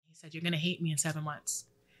said, "You're going to hate me in 7 months."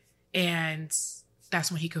 And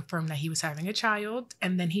that's when he confirmed that he was having a child.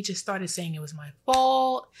 And then he just started saying it was my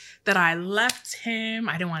fault, that I left him.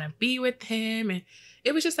 I didn't want to be with him. And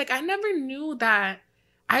it was just like, I never knew that.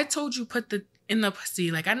 I told you put the in the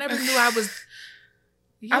pussy. Like, I never knew I was,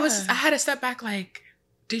 I had to step back. Like,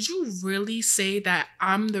 did you really say that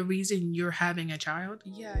I'm the reason you're having a child?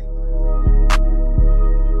 Yeah.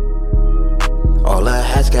 All her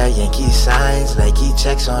hats got Yankee signs, Nike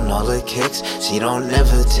checks on all her kicks. She don't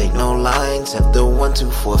never take no lines after 1, 2,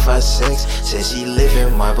 4, 5, 6. Says she live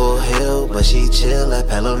in Marble Hill, but she chill at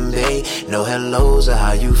Pelham Bay. No hellos or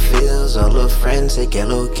how you feels. All her friends say que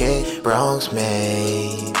lo que. Bronx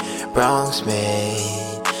made, Bronx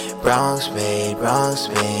made, Bronx made, Bronx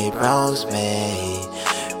made, Bronx made,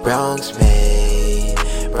 Bronx made,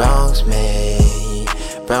 Bronx made,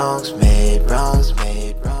 Bronx made, Bronx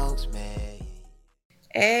made, Bronx made.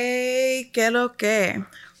 Hey, que lo que?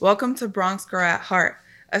 Welcome to Bronx Girl at Heart,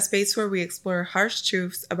 a space where we explore harsh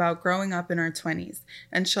truths about growing up in our 20s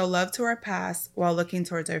and show love to our past while looking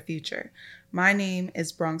towards our future. My name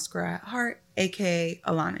is Bronx Girl at Heart, aka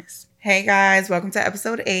Alanis. Hey guys, welcome to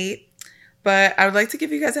episode 8. But I would like to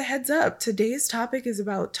give you guys a heads up. Today's topic is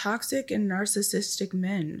about toxic and narcissistic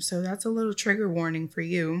men. So that's a little trigger warning for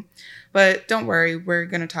you. But don't worry, we're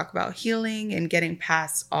going to talk about healing and getting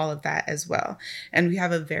past all of that as well. And we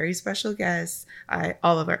have a very special guest.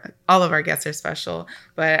 All of our guests are special,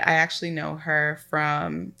 but I actually know her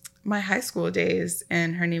from my high school days,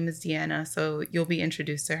 and her name is Deanna. So you'll be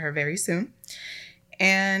introduced to her very soon.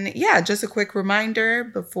 And yeah, just a quick reminder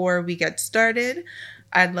before we get started.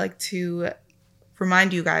 I'd like to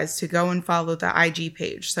remind you guys to go and follow the IG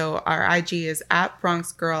page. So our IG is at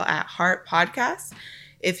Bronx Girl at Heart Podcast.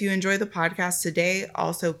 If you enjoy the podcast today,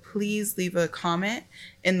 also please leave a comment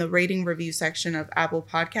in the rating review section of Apple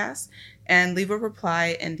Podcasts and leave a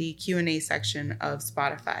reply in the Q&A section of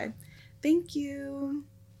Spotify. Thank you.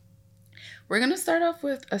 We're going to start off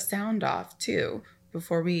with a sound off too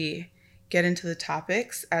before we get into the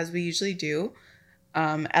topics, as we usually do.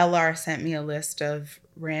 LR sent me a list of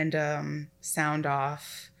random sound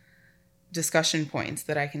off discussion points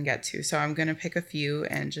that I can get to. So I'm going to pick a few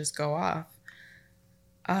and just go off.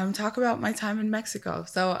 Talk about my time in Mexico.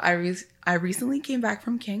 So I recently came back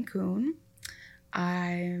from Cancun.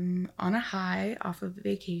 I'm on a high off of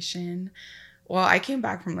vacation. Well, I came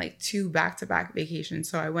back from like 2 back-to-back vacations.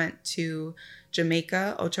 So I went to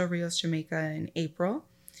Jamaica, Ocho Rios, Jamaica in April.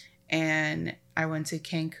 And I went to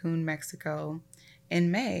Cancun, Mexico in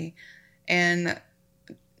May. And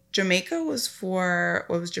Jamaica was for,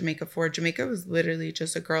 what was Jamaica for? Jamaica was literally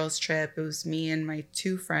just a girls' trip. It was me and my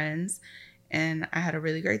 2 friends, and I had a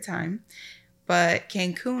really great time. But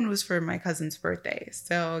Cancun was for my cousin's birthday.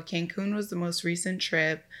 So Cancun was the most recent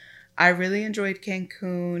trip. I really enjoyed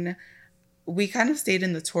Cancun. We kind of stayed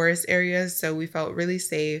in the tourist areas, so we felt really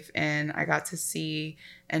safe, and I got to see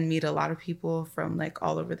and meet a lot of people from like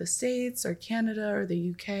all over the States or Canada or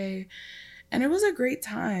the UK. And it was a great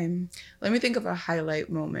time. Let me think of a highlight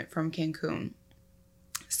moment from Cancun.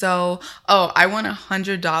 So, I won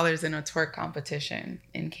 $100 in a twerk competition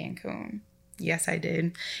in Cancun. Yes, I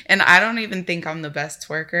did. And I don't even think I'm the best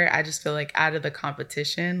twerker. I just feel like out of the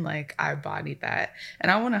competition, like I bodied that.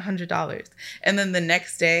 And I won $100. And then the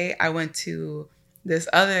next day I went to this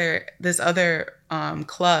other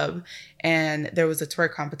club, and there was a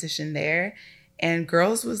twerk competition there. And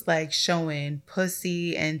girls was like showing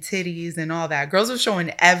pussy and titties and all that. Girls were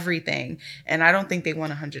showing everything. And I don't think they won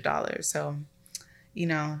 $100. So, you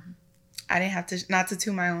know, I didn't have to, not to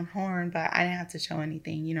toot my own horn, but I didn't have to show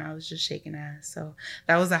anything. You know, I was just shaking ass. So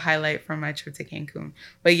that was a highlight from my trip to Cancun.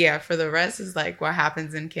 But yeah, for the rest is like what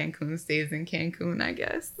happens in Cancun stays in Cancun, I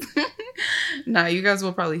guess. Nah, you guys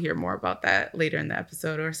will probably hear more about that later in the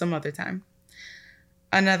episode or some other time.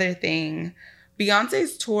 Another thing.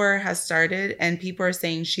 Beyonce's tour has started, and people are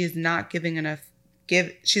saying she's not giving enough,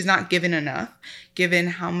 given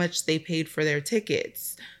how much they paid for their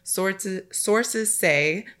tickets. Sources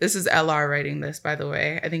say, this is LR writing this, by the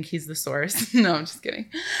way. I think he's the source. No, I'm just kidding.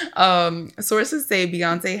 Sources say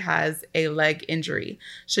Beyonce has a leg injury.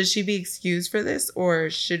 Should she be excused for this, or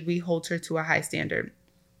should we hold her to a high standard?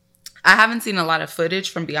 I haven't seen a lot of footage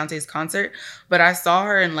from Beyonce's concert, but I saw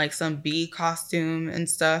her in like some bee costume and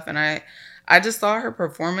stuff, and I just saw her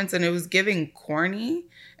performance, and it was giving corny.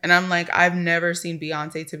 And I'm like, I've never seen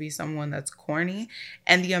Beyonce to be someone that's corny.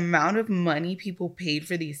 And the amount of money people paid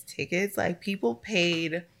for these tickets, like people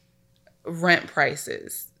paid rent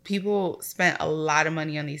prices. People spent a lot of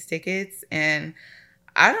money on these tickets. And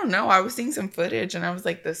I don't know, I was seeing some footage and I was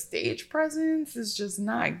like, the stage presence is just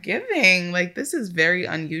not giving. Like, this is very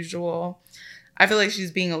unusual. I feel like she's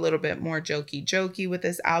being a little bit more jokey with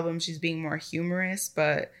this album. She's being more humorous,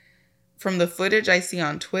 but from the footage I see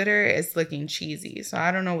on Twitter, it's looking cheesy. So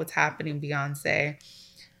I don't know what's happening, Beyonce.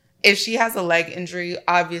 If she has a leg injury,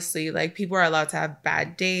 obviously, like, people are allowed to have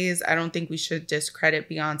bad days. I don't think we should discredit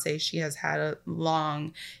Beyonce. She has had a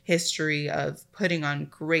long history of putting on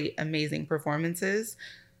great, amazing performances.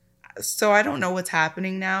 So I don't know what's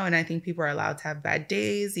happening now. And I think people are allowed to have bad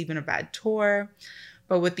days, even a bad tour.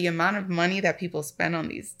 But with the amount of money that people spend on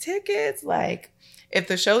these tickets, like, if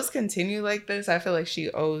the shows continue like this, I feel like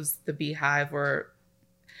she owes the Beehive or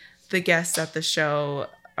the guests at the show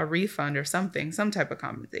a refund or something, some type of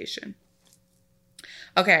compensation.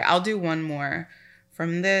 Okay, I'll do one more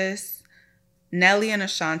from this. Nelly and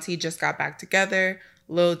Ashanti just got back together.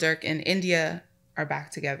 Lil Durk and India are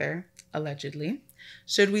back together, allegedly.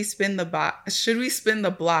 Should we spin the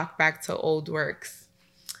block back to old works?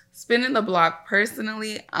 Spinning the block,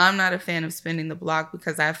 personally, I'm not a fan of spinning the block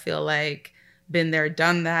because I feel like been there,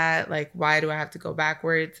 done that. Like, why do I have to go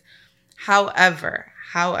backwards? However,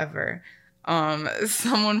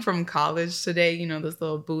 someone from college today, you know, this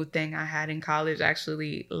little boo thing I had in college,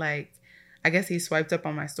 actually, like, I guess he swiped up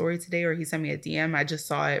on my story today, or he sent me a DM. I just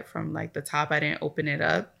saw it from like the top. I didn't open it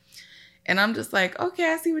up. And I'm just like,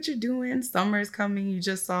 okay, I see what you're doing. Summer's coming. You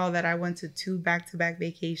just saw that I went to 2 back-to-back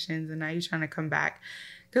vacations and now you're trying to come back.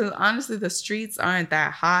 Because honestly, the streets aren't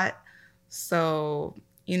that hot. So,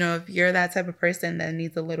 you know, if you're that type of person that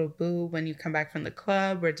needs a little boo when you come back from the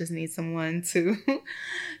club, or just needs someone to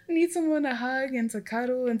hug and to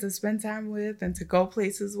cuddle and to spend time with and to go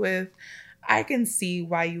places with, I can see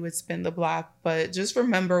why you would spin the block. But just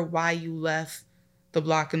remember why you left the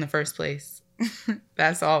block in the first place.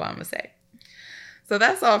 That's all I'm going to say. So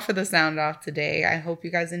that's all for the sound off today. I hope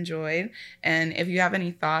you guys enjoyed. And if you have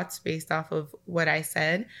any thoughts based off of what I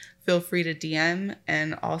said, feel free to DM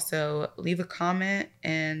and also leave a comment.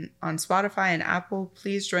 And on Spotify and Apple,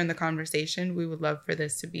 please join the conversation. We would love for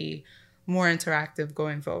this to be more interactive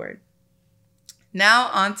going forward. Now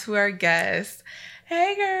on to our guest.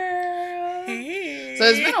 Hey, girl. Hey. So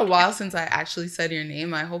it's been a while since I actually said your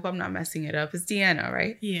name. I hope I'm not messing it up. It's Deanna,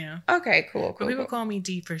 right? Yeah. Okay, cool. People call me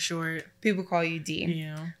D for short. People call you D.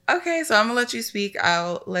 Yeah. Okay, so I'm going to let you speak.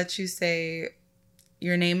 I'll let you say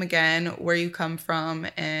your name again, where you come from,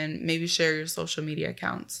 and maybe share your social media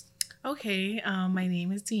accounts. Okay, my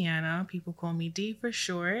name is Deanna. People call me D for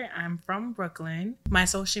short. I'm from Brooklyn. My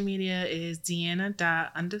social media is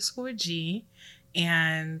Deanna._G.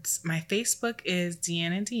 And my Facebook is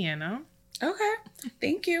Deanna. Okay,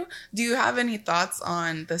 thank you. Do you have any thoughts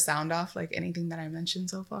on the sound off, like anything that I mentioned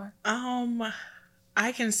so far?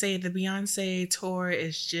 I can say the Beyonce tour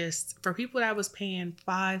is just, for people that was paying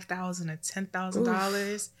 $5,000 or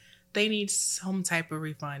 $10,000, they need some type of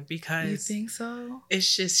refund, because you think so?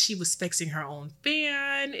 It's just, she was fixing her own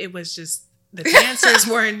fan. It was just, the dancers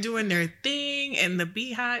weren't doing their thing, and the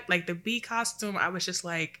Beehive, like the bee costume, I was just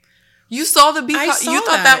like, you saw the bee costume? You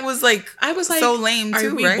thought that was like, I was like, so lame too,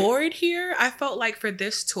 are we right? bored here? I felt like for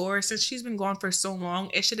this tour, since she's been gone for so long,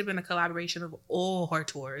 it should have been a collaboration of all her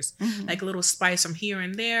tours. Mm-hmm. Like a little spice from here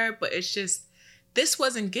and there, but it's just, this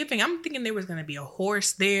wasn't giving. I'm thinking there was going to be a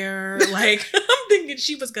horse there. Like, I'm thinking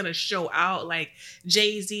she was going to show out, like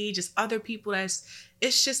Jay-Z, just other people. It's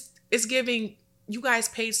giving, you guys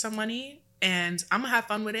paid some money and I'm going to have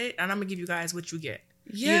fun with it, and I'm going to give you guys what you get.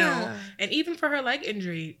 Yeah. You know? And even for her leg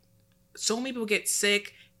injury, so many people get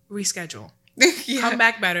sick, reschedule. Yeah. Come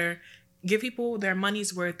back better. Give people their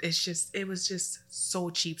money's worth. It was just so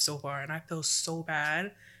cheap so far. And I feel so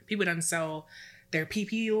bad. People done sell their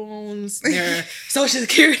PP loans, their social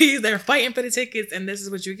securities, they're fighting for the tickets, and this is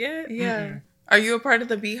what you get? Yeah. Mm-hmm. Are you a part of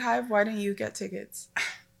the Beehive? Why didn't you get tickets?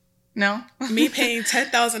 No? Me paying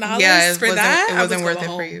 $10,000 for that? It wasn't worth it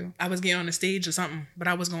for you. I was getting on the stage or something, but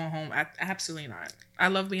I was going home. Absolutely not. I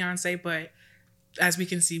love Beyonce, but as we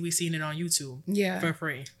can see, we've seen it on YouTube for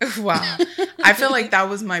free. Wow. I feel like that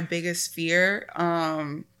was my biggest fear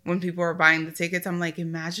when people were buying the tickets. I'm like,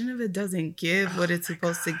 imagine if it doesn't give what it's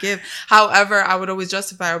supposed to give. However, I would always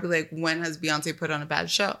justify. I would be like, when has Beyonce put on a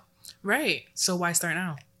bad show? Right. So why start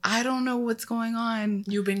now? I don't know what's going on.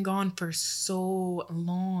 You've been gone for so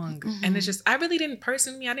long. Mm-hmm. And it's just, I didn't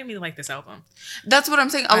really like this album. That's what I'm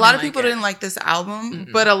saying. A lot of people didn't like this album,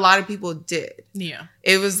 but a lot of people did. Yeah.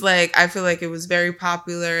 It was like, I feel like it was very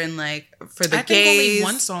popular, and like for the gays. I think only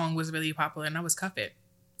one song was really popular, and that was Cuff It.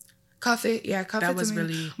 Cuff It, yeah. Cuff It. That was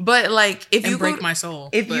really. But like, if you break my soul.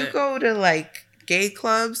 You go to like gay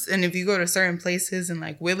clubs, and if you go to certain places in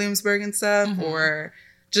like Williamsburg and stuff, or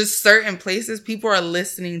just certain places, people are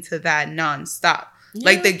listening to that nonstop. Yeah.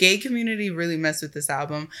 Like, the gay community really messed with this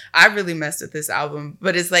album. I really messed with this album.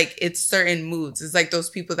 But it's like, it's certain moods. It's like those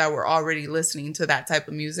people that were already listening to that type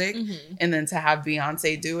of music. Mm-hmm. And then to have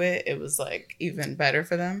Beyonce do it, it was like even better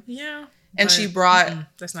for them. Yeah. And she brought,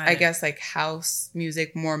 that's not I guess, like house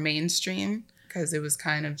music more mainstream. Because it was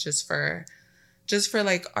kind of just for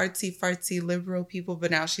like artsy fartsy liberal people.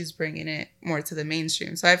 But now she's bringing it more to the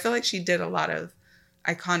mainstream. So I feel like she did a lot of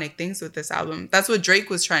iconic things with this album. That's what Drake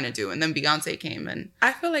was trying to do, and then Beyonce came, and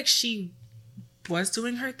I feel like she was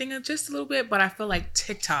doing her thing just a little bit, but I feel like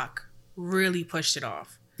TikTok really pushed it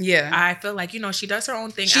off. Yeah, I feel like, she does her own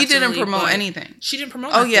thing. She didn't promote anything. She didn't promote.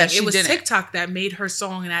 Oh yeah, it was TikTok that made her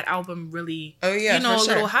song and that album really. Oh yeah, a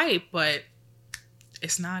little hype, but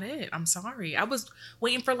it's not it. I'm sorry. I was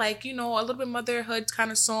waiting for like a little bit motherhood kind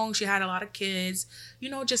of song. She had a lot of kids,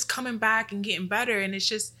 just coming back and getting better, and it's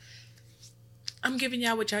just. I'm giving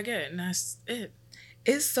y'all what y'all get, and that's it.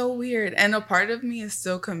 It's so weird. And a part of me is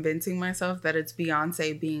still convincing myself that it's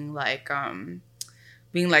Beyonce being like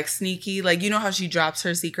sneaky. Like, how she drops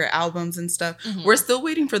her secret albums and stuff. Mm-hmm. We're still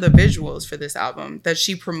waiting for the visuals for this album that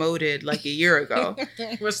she promoted like a year ago.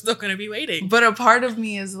 We're still going to be waiting. But a part of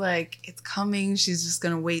me is like, it's coming. She's just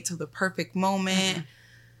going to wait till the perfect moment.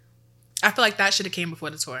 Mm-hmm. I feel like that should have came before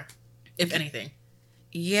the tour, if anything.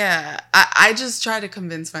 Yeah, I just try to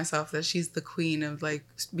convince myself that she's the queen of like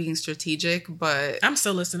being strategic, but I'm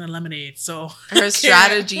still listening to Lemonade, so her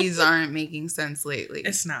strategies aren't making sense lately.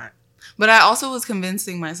 It's not. But I also was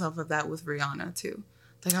convincing myself of that with Rihanna too.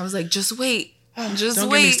 Like I was like, just wait, Don't get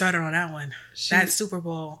me started on that one. That Super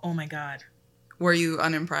Bowl, oh my God. Were you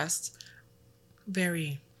unimpressed?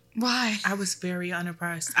 Very. Why? I was very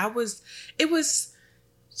unimpressed. It was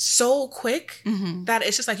so quick that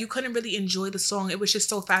it's just like you couldn't really enjoy the song. It was just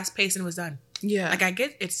so fast paced and it was done. Yeah. Like I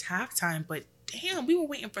get it's halftime, but damn, we were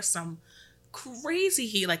waiting for some crazy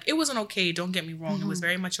heat. Like it wasn't okay. Don't get me wrong. It was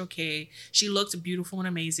very much okay. She looked beautiful and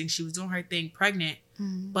amazing. She was doing her thing, pregnant.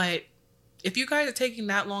 But if you guys are taking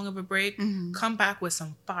that long of a break, come back with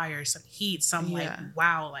some fire, some heat, some like,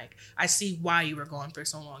 wow, like I see why you were going for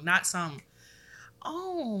so long. Not some,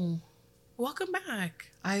 welcome back.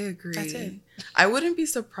 I agree. That's it. I wouldn't be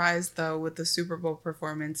surprised, though, with the Super Bowl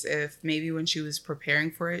performance if maybe when she was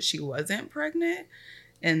preparing for it, she wasn't pregnant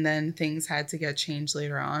and then things had to get changed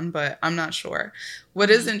later on, but I'm not sure.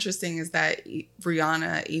 What is interesting is that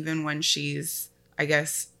Rihanna, even when she's, I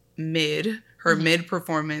guess, mid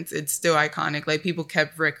performance, it's still iconic. Like people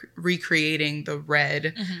kept recreating the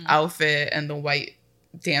red outfit and the white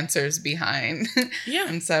dancers behind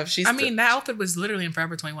and stuff. That outfit was literally in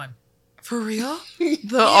Forever 21. For real?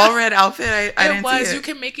 The all red outfit? I didn't see it. You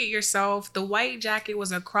can make it yourself. The white jacket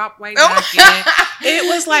was a crop white jacket. It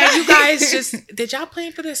was like, you guys did y'all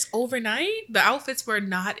plan for this overnight? The outfits were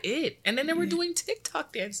not it. And then they were doing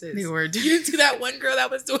TikTok dances. They were. You didn't see that one girl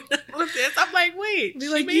that was doing a little dance? I'm like, wait,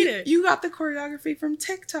 she made it. You got the choreography from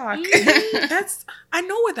TikTok. I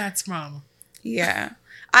know where that's from. Yeah.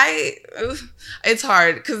 It's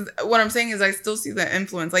hard because what I'm saying is I still see the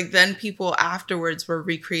influence. Like then people afterwards were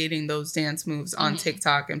recreating those dance moves on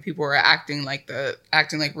TikTok and people were acting like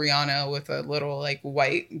Rihanna with a little like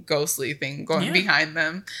white ghostly thing going behind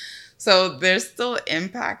them. So there's still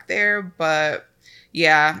impact there, but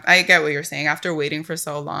yeah, I get what you're saying. After waiting for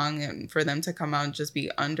so long and for them to come out and just be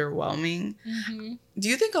underwhelming. Do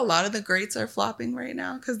you think a lot of the greats are flopping right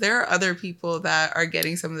now? Because there are other people that are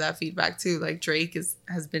getting some of that feedback too. Like Drake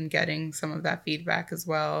has been getting some of that feedback as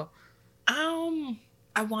well.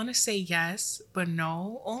 I want to say yes, but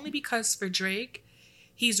no. Only because for Drake,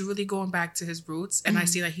 he's really going back to his roots. And I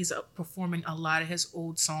see that he's performing a lot of his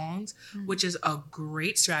old songs, which is a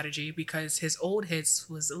great strategy because his old hits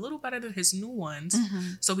was a little better than his new ones.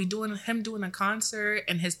 So him doing a concert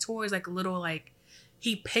and his tour is like a little like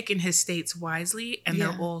he picking his states wisely and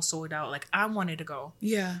they're all sold out. Like I wanted to go.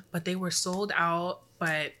 Yeah. But they were sold out.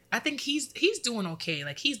 But I think he's doing okay.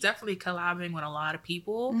 Like he's definitely collabing with a lot of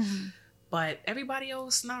people. But everybody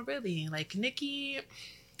else, not really. Like Nicki...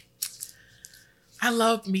 I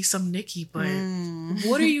love me some Nicki, but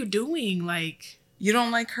what are you doing? Like, you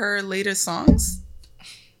don't like her latest songs?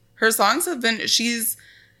 Her songs she's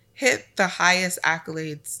hit the highest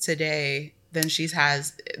accolades today than she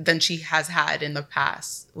has had in the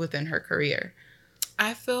past within her career.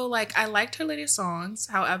 I feel like I liked her latest songs.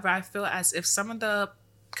 However, I feel as if some of the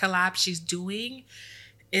collabs she's doing,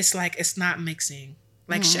 it's like, it's not mixing.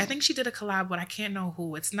 Like, I think she did a collab, but I can't know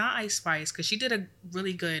who. It's not Ice Spice, because she did a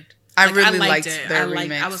really good... I really liked it. Their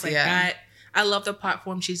remix. I was like, that. I love the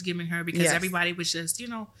platform she's giving her because everybody was just,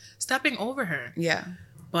 stepping over her. Yeah.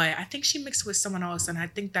 But I think she mixed with someone else, and I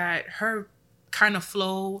think that her kind of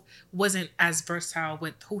flow wasn't as versatile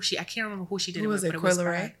with I can't remember who she did it with, but it was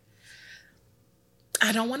bad.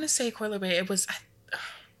 I don't want to say Coi Leray. It was,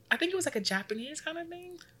 I think it was like a Japanese kind of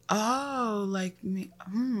thing. Oh, like me.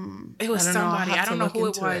 It was somebody. I don't know who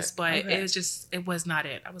it was, but okay. it was not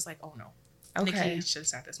it. I was like, oh no. Okay. Nikki should have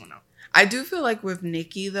sat this one out. I do feel like with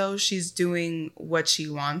Nikki, though, she's doing what she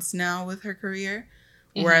wants now with her career.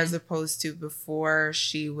 Whereas opposed to before,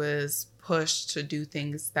 she was pushed to do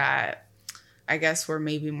things that I guess were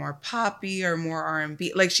maybe more poppy or more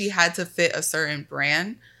R&B. Like she had to fit a certain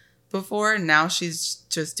brand before. Now she's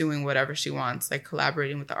just doing whatever she wants, like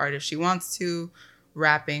collaborating with the artist she wants to,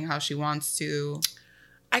 rapping how she wants to.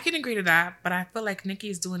 I can agree to that, but I feel like Nikki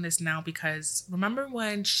is doing this now because remember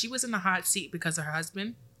when she was in the hot seat because of her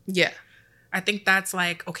husband? Yeah. I think that's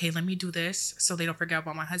like, okay, let me do this so they don't forget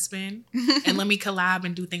about my husband. And let me collab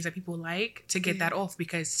and do things that people like to get that off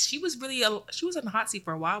because she was she was in the hot seat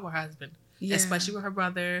for a while with her husband. Yeah. Especially with her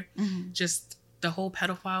brother. Just the whole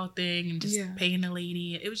pedophile thing and just paying the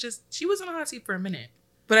lady. It was just, she was in the hot seat for a minute.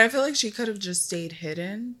 But I feel like she could have just stayed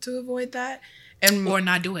hidden to avoid that. Or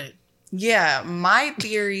not do it. Yeah. My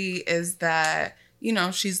theory is that, you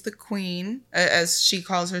know, she's the queen, as she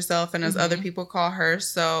calls herself and as other people call her.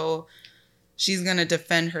 So she's going to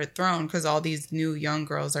defend her throne because all these new young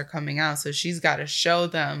girls are coming out. So she's got to show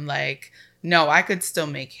them like, no, I could still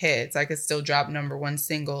make hits. I could still drop #1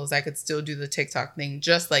 singles. I could still do the TikTok thing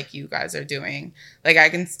just like you guys are doing. Like I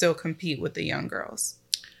can still compete with the young girls.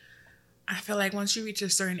 I feel like once you reach a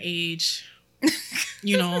certain age,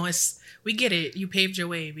 you know, we get it. You paved your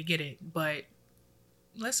way. We get it. But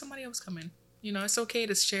let somebody else come in. You know, it's okay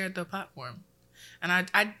to share the platform. And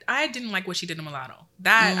I didn't like what she did to Mulatto.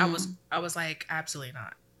 That I was like, absolutely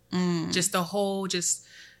not. Just the whole,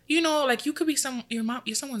 you know, like you could be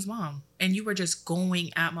you're someone's mom, and you were just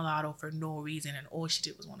going at Mulatto for no reason, and all she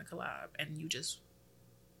did was want to collab, and you just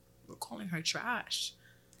were calling her trash.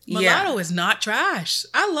 Mulatto is not trash.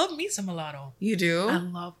 I love me some Mulatto. You do?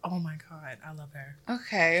 Oh my God, I love her.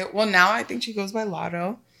 Okay, well now I think she goes by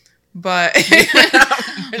Lotto. But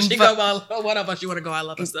go by whatever she want to go. I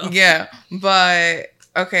love us though. Yeah, but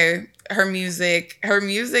okay, her music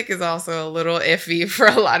is also a little iffy for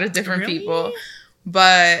a lot of different people.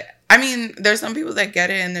 But I mean, there's some people that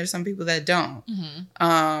get it, and there's some people that don't.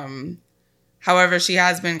 However, she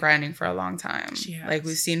has been grinding for a long time. Like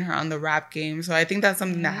we've seen her on the rap game, so I think that's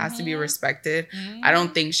something that has to be respected. I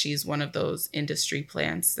don't think she's one of those industry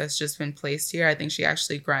plants that's just been placed here. I think she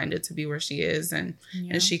actually grinded to be where she is, and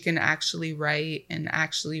she can actually write and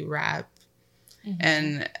actually rap.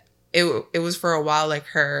 And it was for a while like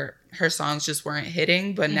her songs just weren't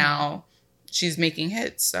hitting, but now she's making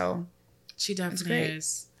hits. So she definitely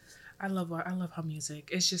is. I love her music.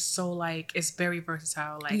 It's just so like, it's very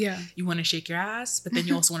versatile. Like you want to shake your ass, but then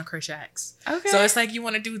you also want to curse your ex. Okay. So it's like you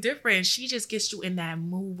want to do different. She just gets you in that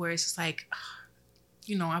mood where it's just like,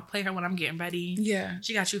 you know, I play her when I'm getting ready. Yeah.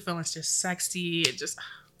 She got you feeling just sexy. It just,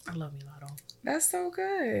 I love Mulatto. That's so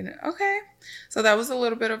good. Okay. So that was a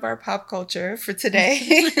little bit of our pop culture for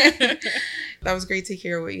today. That was great to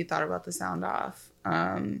hear what you thought about the sound off.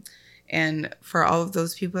 And for all of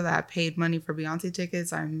those people that paid money for Beyonce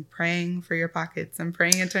tickets, I'm praying for your pockets. I'm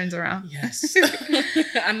praying it turns around. Yes.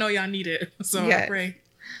 I know y'all need it. So I pray.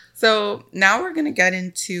 So now we're going to get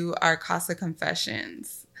into our Casa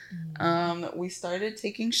Confessions. We started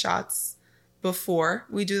taking shots before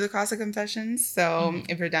we do the Casa Confessions. So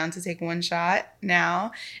if you're down to take one shot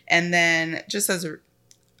now, and then just as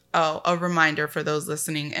a reminder for those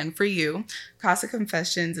listening and for you, Casa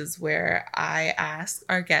Confessions is where I ask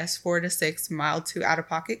our guests 4 to 6 mild to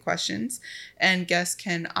out-of-pocket questions, and guests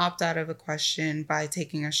can opt out of a question by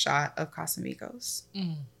taking a shot of Casamigos.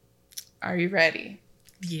 Are you ready?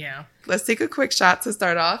 Yeah. Let's take a quick shot to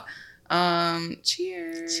start off.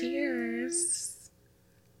 Cheers. Cheers.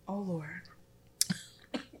 Oh, Lord.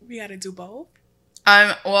 We gotta do both?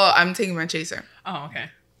 I'm taking my chaser. Oh, okay.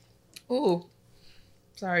 Ooh.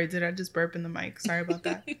 Sorry, did I just burp in the mic? Sorry about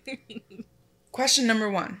that. Question number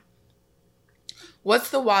 1.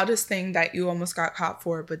 What's the wildest thing that you almost got caught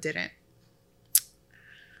for but didn't?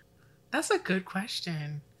 That's a good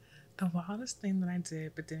question. The wildest thing that I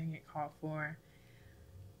did but didn't get caught for.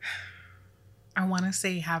 I want to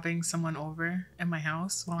say having someone over at my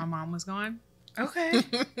house while my mom was gone. Okay.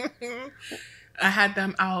 I had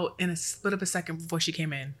them out in a split of a second before she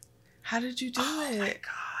came in. How did you do it? Oh my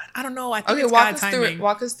God. I don't know. I think it's God timing.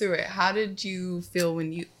 Walk us through it. How did you feel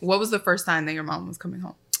what was the first time that your mom was coming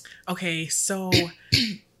home? Okay, so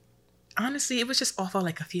honestly, it was just awful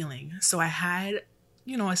like a feeling. So I had,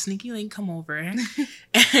 you know, a sneaky link come over and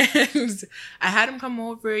I had him come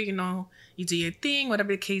over, you know, you do your thing,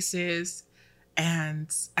 whatever the case is. And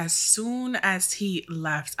as soon as he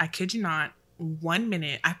left, I kid you not, 1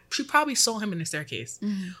 minute, she probably saw him in the staircase.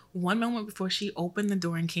 Mm-hmm. 1 moment before she opened the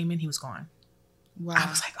door and came in, he was gone. Wow. I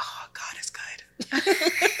was like, oh, God is good.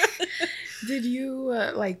 Did you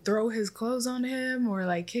throw his clothes on him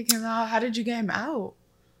or kick him out? How did you get him out?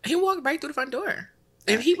 He walked right through the front door.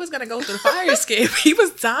 If he was going to go through the fire escape, he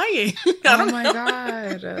was dying. Oh my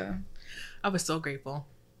God. I was so grateful.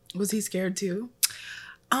 Was he scared too?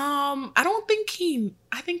 I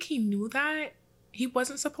think he knew that he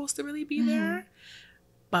wasn't supposed to really be there,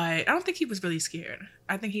 but I don't think he was really scared.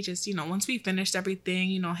 I think he just, once we finished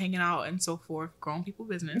everything, hanging out and so forth, grown people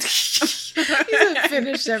business. He just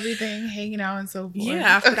finished everything, hanging out and so forth. Yeah,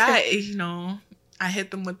 after that, I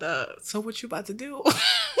hit them with the, so what you about to do?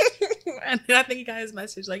 And then I think he got his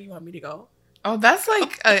message, you want me to go? Oh, that's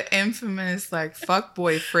an infamous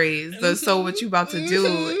fuckboy phrase. The so what you about to do?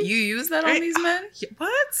 You use that on these men?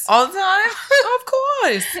 What? All the time? Of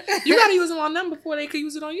course. You gotta use it on them before they could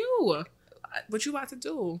use it on you. What you about to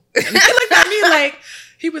do? And he looked at me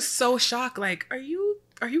he was so shocked. Are you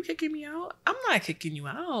kicking me out? I'm not kicking you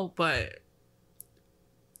out, but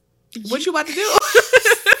what you about to do?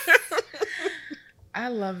 I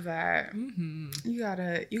love that. Mm-hmm. You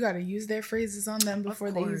gotta use their phrases on them before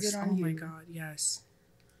they use it on you. Oh my God, yes.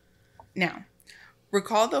 Now,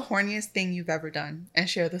 recall the horniest thing you've ever done and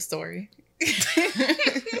share the story. I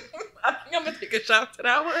think I'm gonna take a shot to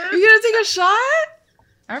that one. You gonna take a shot?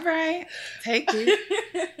 All right, take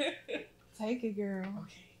it. Take it, girl.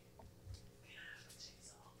 Okay.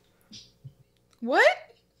 What?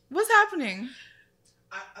 What's happening?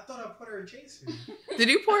 I thought I put her a chaser. Did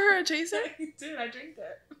you pour her a chaser? I did. I drank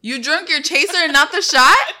that. You drank your chaser and not the shot?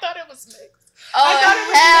 I thought it was mixed.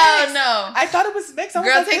 Oh, hell no. I thought it was mixed.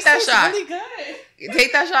 Girl, take that shot. Really good.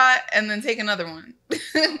 Take that shot and then take another one.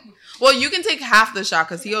 Well, you can take half the shot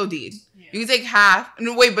because he OD'd. Yeah. You can take half.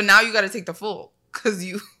 No, wait, but now you got to take the full because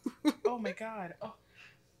you... Oh, my God. Oh.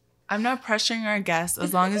 I'm not pressuring our guests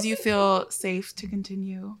as long as you feel safe to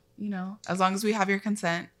continue, as long as we have your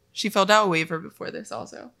consent. She filled out a waiver before this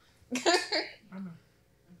also.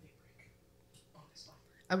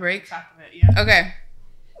 A break? Yeah. Okay.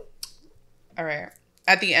 All right.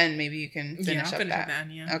 At the end, maybe you can finish up that. At the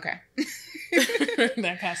end, yeah. Okay.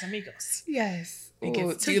 That Casamigos. Yes.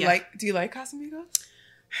 Ooh, do you like Casamigos?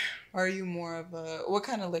 Or are you more of a... What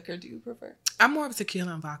kind of liquor do you prefer? I'm more of a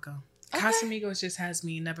tequila and vodka. Okay. Casamigos just has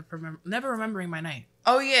me never remembering my night.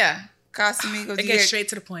 Oh, yeah. Casamigos. It gets straight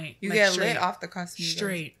to the point. You get lit off the Casamigos.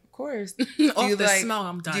 Straight. Of course. Off the smell,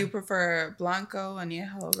 I'm done. Do you prefer Blanco,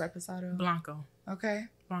 Añejo, Reposado? Blanco. Okay.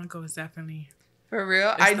 Blanco is definitely... For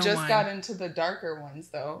real? I just got into the darker ones,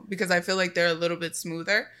 though, because I feel like they're a little bit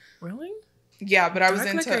smoother. Really? Yeah, but I was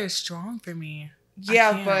into... Dark liquor is strong for me.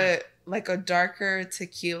 Yeah, but a darker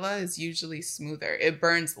tequila is usually smoother. It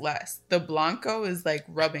burns less. The Blanco is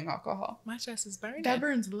rubbing alcohol. My chest is burning. That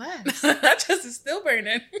burns less. My chest is still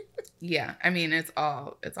burning. Yeah, I mean, it's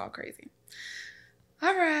all crazy.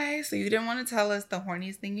 All right, so you didn't want to tell us the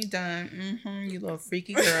horniest thing you done. Mm-hmm, you little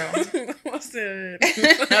freaky girl. Listen,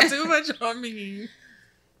 not too much on me.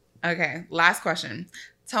 Okay, last question.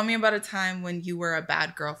 Tell me about a time when you were a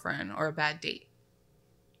bad girlfriend or a bad date.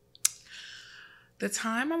 The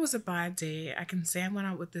time I was a bad date, I can say I went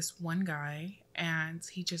out with this one guy and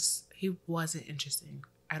he wasn't interesting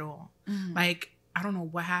at all. Mm-hmm. I don't know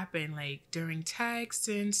what happened, during text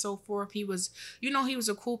and so forth. He was, he was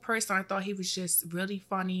a cool person. I thought he was just really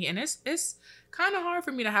funny. And it's kind of hard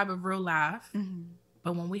for me to have a real laugh. Mm-hmm.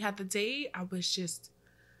 But when we had the date, I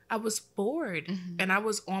was bored. Mm-hmm. And I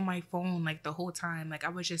was on my phone, the whole time. I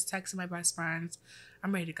was just texting my best friends.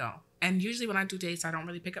 I'm ready to go. And usually when I do dates, I don't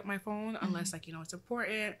really pick up my phone unless, it's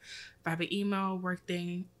important. If I have an email, work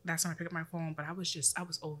thing, that's when I pick up my phone. But I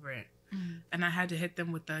was over it. Mm-hmm. And I had to hit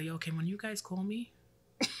them with the, yo, can when you guys call me?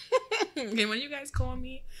 Okay, when you guys call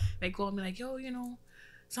me, they call me yo,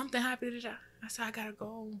 something happened. I said, I gotta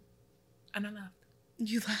go. And I left.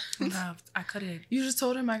 You left? I left. I couldn't. You just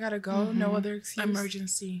told him I gotta go? Mm-hmm. No other excuse?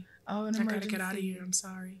 Emergency. Oh, an emergency. I gotta get out of here. I'm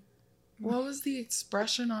sorry. What was the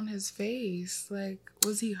expression on his face?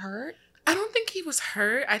 Was he hurt? I don't think he was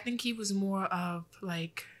hurt. I think he was more of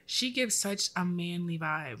she gives such a manly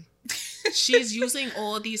vibe. She's using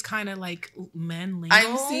all these kind of men lingo.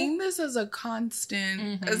 I'm seeing this as a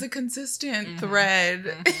constant, as a consistent thread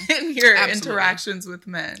in your interactions with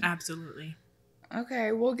men. Absolutely.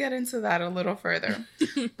 Okay, we'll get into that a little further.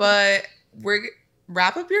 But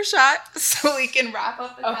wrap up your shot so we can wrap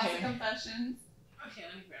up the classic confessions. Okay,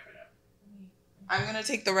 let me wrap it up. I'm going to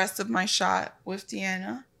take the rest of my shot with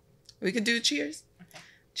Deanna. We could do cheers. Okay.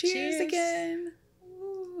 Cheers again.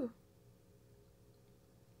 Ooh.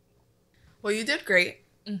 Well, you did great.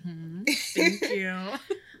 Mm-hmm. Thank you.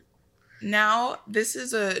 Now, this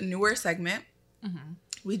is a newer segment. Mm-hmm.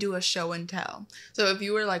 We do a show and tell. So if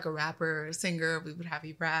you were like a rapper or a singer, we would have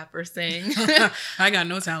you rap or sing. I got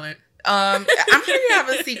no talent. I'm sure you have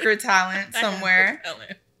a secret talent somewhere.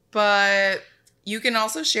 But you can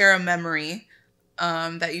also share a memory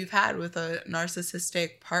that you've had with a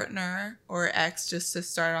narcissistic partner or ex, just to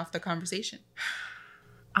start off the conversation.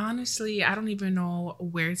 Honestly, I don't even know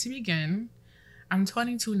where to begin. I'm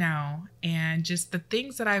 22 now, and just the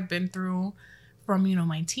things that I've been through from,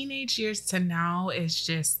 my teenage years to now is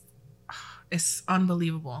just, it's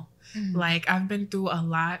unbelievable. Mm-hmm. Like, I've been through a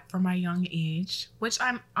lot from my young age, which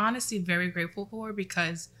I'm honestly very grateful for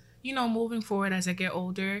because, moving forward as I get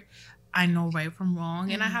older, I know right from wrong.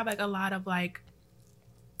 Mm-hmm. And I have like a lot of like,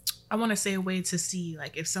 I want to say a way to see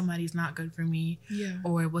like if somebody's not good for me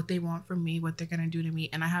or what they want from me, what they're going to do to me.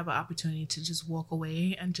 And I have an opportunity to just walk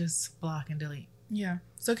away and just block and delete. Yeah.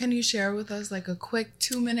 So can you share with us like a quick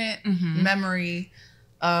 2-minute memory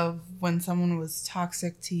of when someone was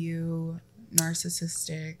toxic to you,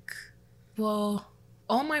 narcissistic? Well,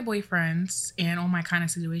 all my boyfriends and all my kind of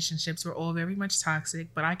situationships were all very much toxic,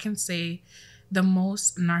 but I can say the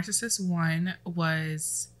most narcissist one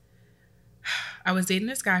was, I was dating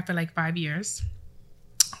this guy for like 5 years,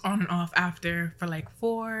 on and off after for like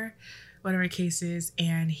 4, whatever cases,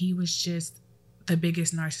 and he was just the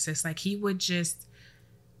biggest narcissist. Like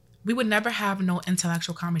we would never have no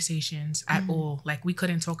intellectual conversations at all. Like we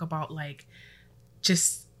couldn't talk about like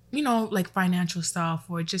just, like financial stuff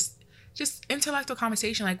or just intellectual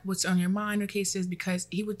conversation, like what's on your mind or cases, because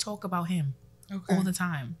he would talk about him all the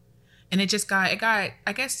time. And it got,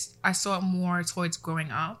 I guess I saw it more towards growing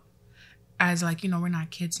up as like, we're not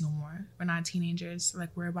kids no more. We're not teenagers. Like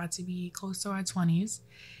we're about to be close to our 20s.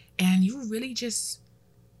 And you really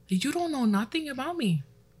you don't know nothing about me.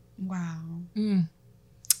 Wow. And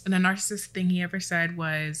the narcissist thing he ever said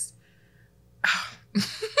was,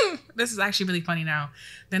 this is actually really funny now.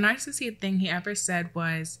 The narcissist thing he ever said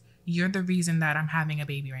was, you're the reason that I'm having a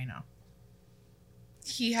baby right now.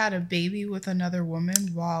 He had a baby with another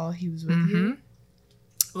woman while he was with you?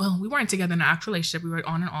 Well, we weren't together in an actual relationship. We were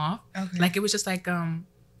on and off. Okay. Like, it was just like a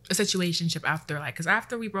situationship after. Like, because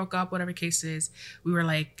after we broke up, whatever case is, we were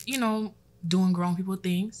like, doing grown people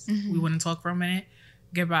things. We wouldn't talk for a minute,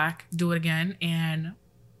 get back, do it again. And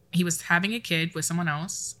he was having a kid with someone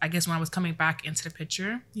else, I guess when I was coming back into the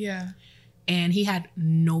picture. Yeah. And he had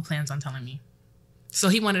no plans on telling me. So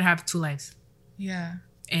he wanted to have 2 lives. Yeah.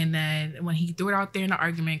 And then when he threw it out there in the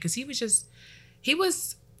argument, because he was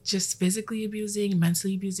just physically abusing,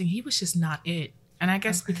 mentally abusing. He was just not it. And I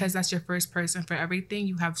guess because that's your first person for everything,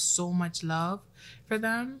 you have so much love for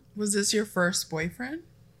them. Was this your first boyfriend?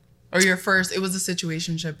 Or your first, it was a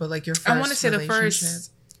situationship, but like your first I want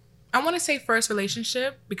to say first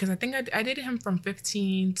relationship because I think I dated him from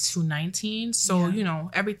 15 to 19. So,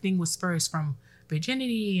 everything was first, from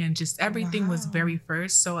virginity and just everything was very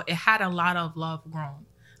first. So it had a lot of love grown.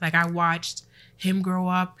 Like I watched him grow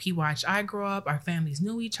up. He watched I grow up. Our families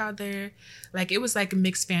knew each other. Like it was like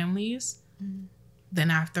mixed families. Then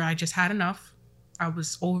after I just had enough, I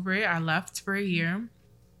was over it. I left for a year.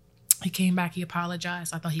 He came back. He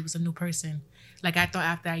apologized. I thought he was a new person. Like I thought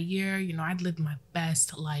after a year, I'd lived my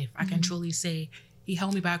best life. I can truly say he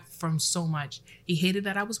held me back from so much. He hated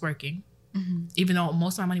that I was working, even though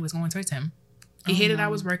most of my money was going towards him. He hated I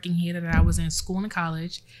was working. He hated that I was in school and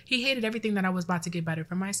college. He hated everything that I was about to get better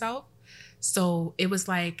for myself. So it was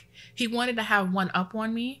like he wanted to have one up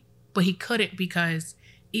on me, but he couldn't because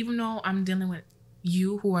even though I'm dealing with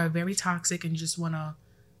you who are very toxic and just want to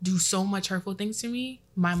do so much hurtful things to me,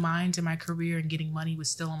 my mind and my career and getting money was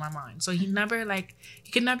still on my mind. So he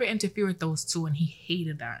could never interfere with those two, and he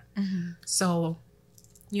hated that. So,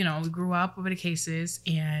 we grew up over the cases,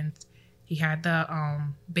 and he had the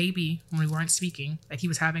baby when we weren't speaking. Like he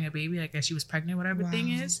was having a baby, like as she was pregnant, whatever thing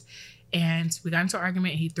is. And we got into an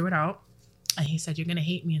argument, and he threw it out, and he said, "You're gonna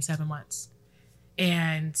hate me in 7 months."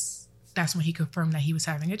 And that's when he confirmed that he was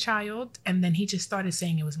having a child. And then he just started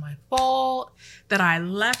saying it was my fault, that I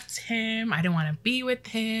left him. I didn't want to be with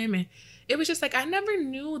him. And it was just like, I never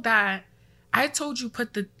knew that. I told you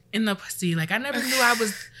put in the pussy. Like, I never knew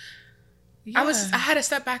I had to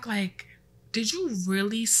step back like, did you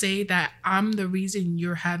really say that I'm the reason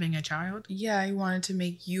you're having a child? Yeah, he wanted to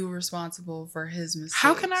make you responsible for his mistakes.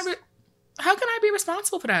 How can I be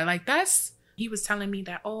responsible for that? Like, he was telling me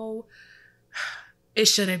that, it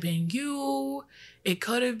should have been you. It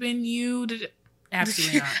could have been you.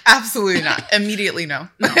 Absolutely not. Absolutely not. Immediately no.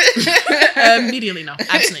 Immediately no.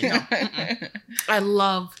 Absolutely no. I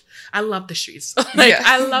love the streets.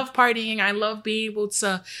 I love partying. I love being able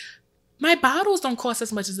to My bottles don't cost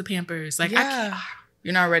as much as the Pampers. Like, I can't.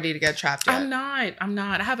 You're not ready to get trapped yet. I'm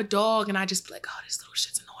not. I have a dog, and I just be like, oh, this little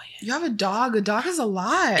shit's annoying. You have a dog. A dog is a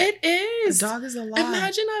lot. It is. A dog is a lot.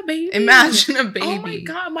 Imagine a baby. Oh my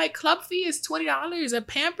God. My club fee is $20. A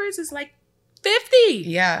Pampers is like $50.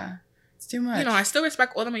 Yeah. It's too much. You know, I still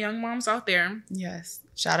respect all of my young moms out there. Yes.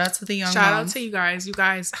 Shout out to the young moms. Shout out to you guys. You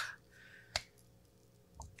guys,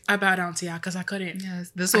 I bow down to y'all because I couldn't.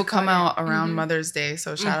 Yes. This will come out around Mother's Day.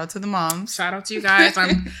 So shout out to the moms. Shout out to you guys.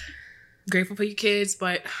 I'm grateful for your kids,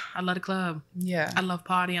 but I love the club. Yeah. I love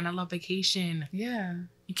partying. I love vacation. Yeah.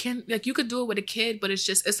 You can't, like, you could do it with a kid, but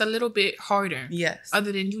it's a little bit harder. Yes.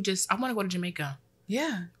 Other than I want to go to Jamaica.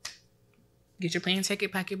 Yeah. Get your plane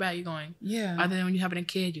ticket, pack your bag, you're going. Yeah. Other than when you're having a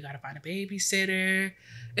kid, you got to find a babysitter.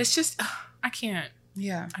 It's just, I can't.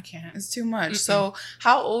 Yeah. I can't. It's too much. So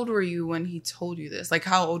how old were you when he told you this? Like,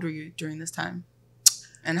 how old were you during this time?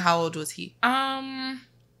 And how old was he?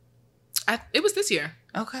 It was this year.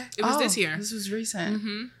 Okay. It was this year. This was recent.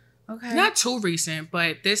 Mm-hmm. Okay. Not too recent,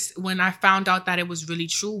 but when I found out that it was really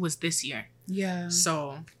true was this year. Yeah.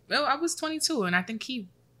 So, well, I was 22 and I think he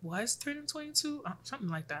was turning 22, something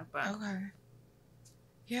like that. But okay.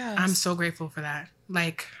 Yeah. I'm so grateful for that.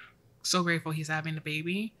 Like, so grateful he's having the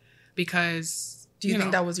baby because. Do you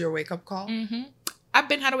think that was your wake up call? Mm-hmm. I've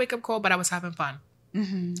been had a wake up call, but I was having fun.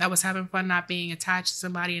 Mm-hmm. I was having fun not being attached to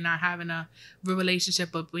somebody and not having a real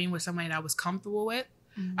relationship, but being with somebody that I was comfortable with.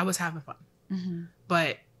 Mm-hmm. I was having fun. Mm-hmm.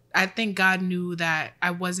 But I think God knew that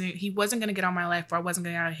he wasn't going to get on my life or I wasn't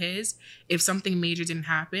going to get out of his if something major didn't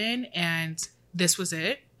happen. And this was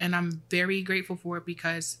it. And I'm very grateful for it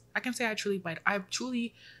because I can say I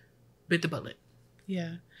truly bit the bullet.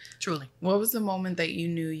 Yeah. Truly. What was the moment that you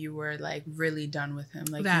knew you were like really done with him?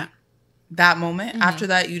 Like that moment? Mm-hmm. After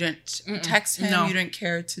that, you didn't text him? No. You didn't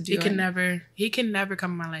care to do it? He can never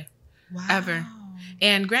come in my life. Wow. Ever.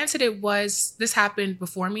 And granted, this happened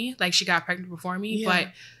before me. Like, she got pregnant before me. Yeah. But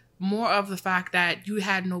more of the fact that you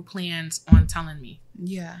had no plans on telling me.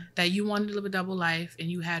 Yeah. That you wanted to live a double life and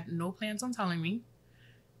you had no plans on telling me.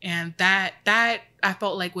 And that I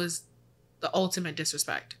felt like was the ultimate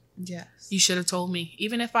disrespect. Yes. You should have told me.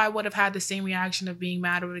 Even if I would have had the same reaction of being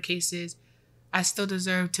mad over the cases, I still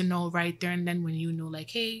deserve to know right there and then when you knew,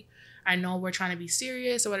 like, hey, I know we're trying to be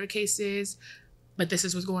serious or whatever the case is, but this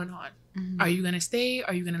is what's going on. Mm-hmm. Are you going to stay?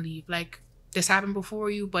 Are you going to leave? Like, this happened before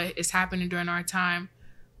you, but it's happening during our time.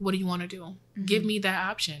 What do you want to do? Mm-hmm. Give me that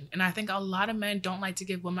option. And I think a lot of men don't like to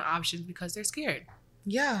give women options because they're scared.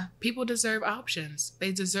 Yeah. People deserve options.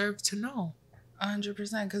 They deserve to know.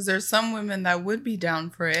 100%. Because there's some women that would be down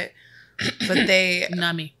for it, but they...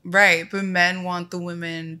 Not me. Right. But men want the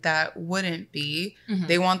women that wouldn't be. Mm-hmm.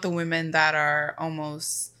 They want the women that are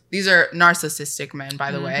almost... These are narcissistic men,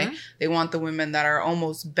 by the way. They want the women that are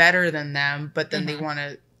almost better than them, but then they want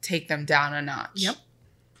to take them down a notch. Yep.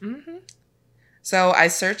 Mm-hmm. So I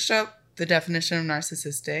searched up the definition of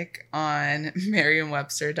narcissistic on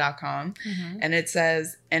Merriam-Webster.com, and it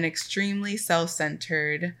says extremely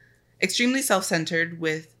self-centered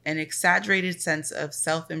with an exaggerated sense of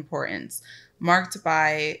self-importance, marked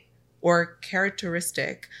by or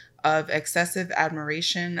characteristic of excessive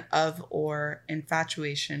admiration of or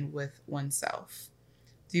infatuation with oneself.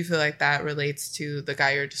 Do you feel like that relates to the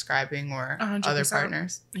guy you're describing or 100%. Other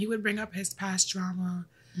partners? He would bring up his past trauma,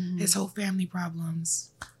 his whole family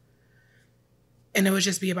problems, and it would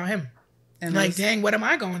just be about him. And like, dang, what am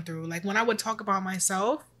I going through? Like, when I would talk about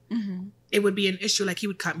myself, it would be an issue. Like, he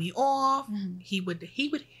would cut me off. He would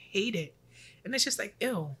hate it, and it's just like,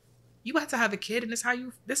 ew. You about to have a kid, and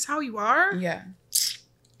this how you are? Yeah.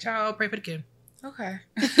 Child, pray for the kid. Okay.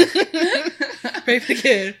 Pray for the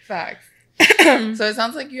kid. Facts. So it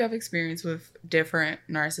sounds like you have experience with different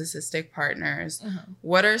narcissistic partners.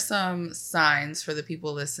 What are some signs for the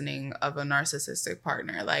people listening of a narcissistic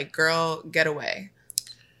partner? Like, girl, get away.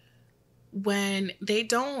 When they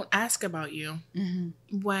don't ask about you.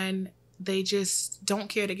 When they just don't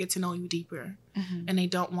care to get to know you deeper. And they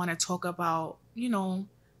don't want to talk about,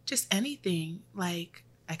 just anything. Like,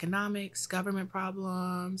 economics, government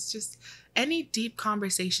problems, just any deep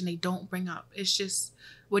conversation they don't bring up. It's just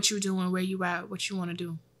what you doing, where you at, what you want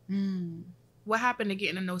to do. What happened to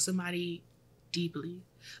getting to know somebody deeply?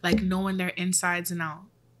 Like, knowing their insides and out.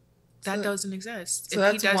 That doesn't exist. So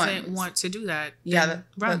if he doesn't want to do that,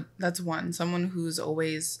 that's one. Someone who's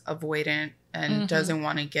always avoidant and doesn't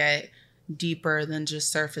want to get deeper than just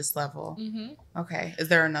surface level. Okay. Is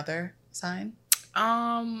there another sign?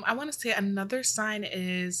 I want to say another sign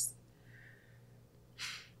is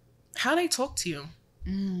how they talk to you.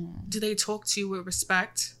 Do they talk to you with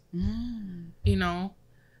respect?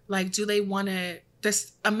 Like, do they want to...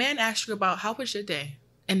 Does a man ask you about, how was your day?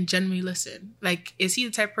 and genuinely listen. Like, is he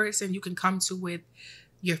the type of person you can come to with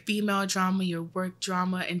your female drama, your work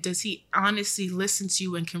drama, and does he honestly listen to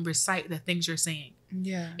you and can recite the things you're saying?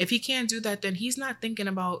 Yeah. If he can't do that, then he's not thinking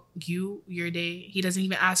about you, your day. He doesn't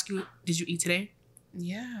even ask you, did you eat today?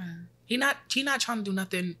 Yeah. He not trying to do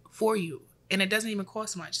nothing for you. And it doesn't even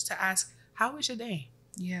cost much to ask, how was your day?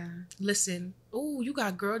 Yeah. Listen, oh, you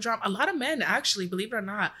got girl drama. A lot of men, actually, believe it or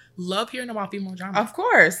not, love hearing about female drama. Of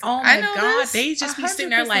course. Oh my God. They just be sitting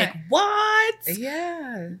there like, what?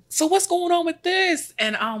 Yeah. So what's going on with this?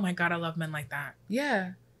 And oh my God, I love men like that.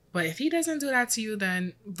 Yeah. But if he doesn't do that to you,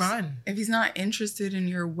 then run. If he's not interested in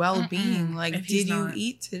your well-being, like, did you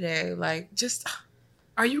eat today? Like, just,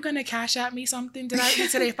 are you going to cash at me something? Did I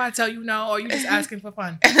eat today if I tell you no? Or are you just asking for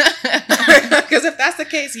fun? Because if that's the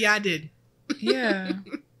case, yeah, I did. Yeah.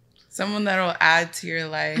 Someone that'll add to your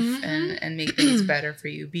life and make things better for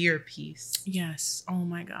you. Be your peace. Yes. Oh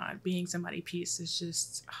my God. Being somebody's peace is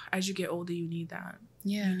just, as you get older, you need that.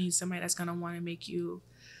 Yeah. You need somebody that's going to want to make you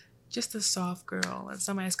just a soft girl, and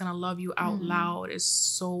somebody that's going to love you out loud is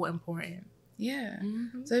so important. Yeah.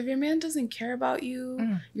 So if your man doesn't care about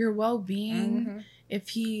you, your well-being, if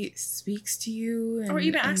he speaks to you or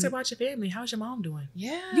even ask about your family, how's your mom doing?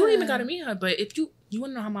 Yeah. You don't even got to meet her, but if you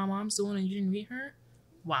want to know how my mom's doing and you didn't meet her,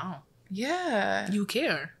 wow. Yeah. You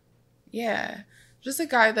care. Yeah. Just a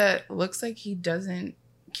guy that looks like he doesn't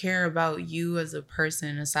care about you as a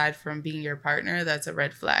person aside from being your partner, that's a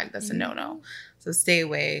red flag. That's a no-no. So stay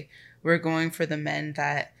away. We're going for the men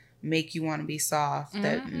that make you want to be soft,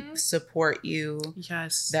 that support you,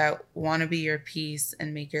 yes, that want to be your peace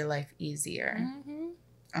and make your life easier.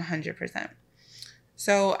 100%.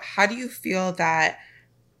 So how do you feel that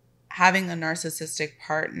having a narcissistic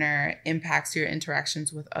partner impacts your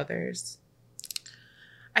interactions with others?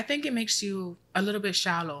 I think it makes you a little bit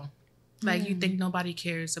shallow. Like, you think nobody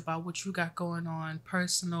cares about what you got going on,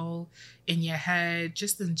 personal, in your head,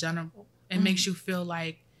 just in general. It makes you feel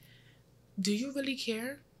like, do you really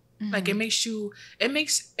care? Like, it makes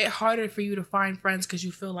it harder for you to find friends because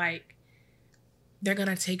you feel like they're going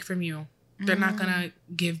to take from you. They're not going to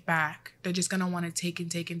give back. They're just going to want to take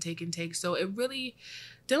and take and take and take. So it really,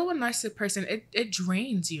 dealing with a narcissistic person, it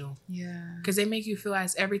drains you. Yeah. Because they make you feel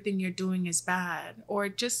as everything you're doing is bad. Or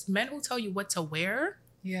just men who tell you what to wear.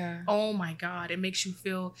 Yeah. Oh my God. It makes you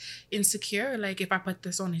feel insecure. Like, if I put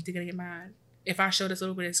this on, he's going to get mad. If I show this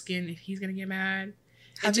little bit of skin, if he's going to get mad.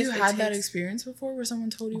 Have you had that experience before where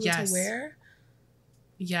someone told you what to wear?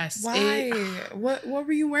 Yes. Why? What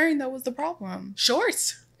were you wearing that was the problem?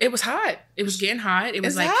 Shorts. It was hot. It was getting hot. It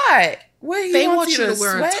was like hot. Wait, they want you to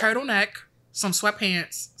wear a turtleneck, some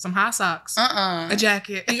sweatpants, some hot socks, a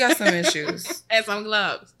jacket. You got some issues. And some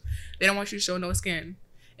gloves. They don't want you to show no skin.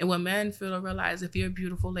 And when men feel or realize if you're a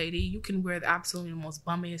beautiful lady, you can wear the absolutely most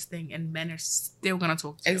bummiest thing and men are still going to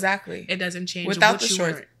talk to you. Exactly. It doesn't change. Without the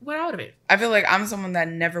shorts. Without it. I feel like I'm someone that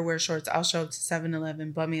never wears shorts. I'll show up to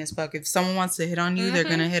 7-Eleven bummy as fuck. If someone wants to hit on you, they're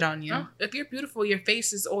going to hit on you. No, if you're beautiful, your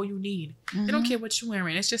face is all you need. They don't care what you're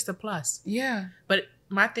wearing. It's just a plus. Yeah. But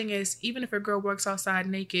my thing is, even if a girl works outside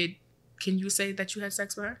naked, can you say that you had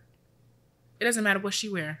sex with her? It doesn't matter what she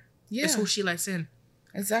wear. Yeah. It's who she lets in.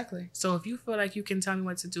 Exactly. So if you feel like you can tell me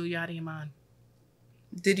what to do, you're out of your mind.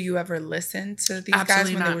 Did you ever listen to these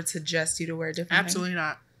guys when they would suggest you to wear different things? Absolutely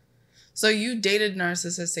not. So you dated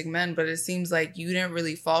narcissistic men, but it seems like you didn't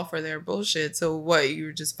really fall for their bullshit. So what, you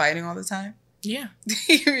were just fighting all the time? Yeah.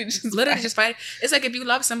 You were just literally just fighting. It's like if you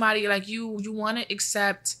love somebody, like you want to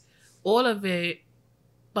accept all of it,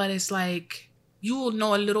 but it's like you will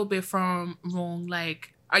know a little bit from wrong.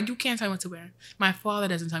 Like, you can't tell me what to wear. My father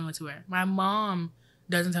doesn't tell me what to wear. My mom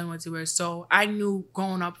doesn't tell me what to wear. So I knew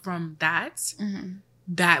growing up from that,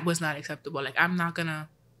 that was not acceptable. Like, I'm not gonna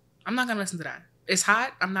listen to that. It's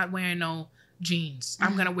hot. I'm not wearing no jeans.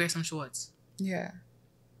 I'm gonna wear some shorts. Yeah.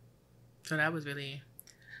 So that was really.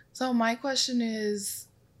 So my question is,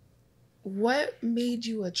 what made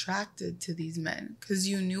you attracted to these men? Because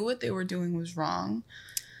you knew what they were doing was wrong.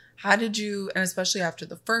 How did you, and especially after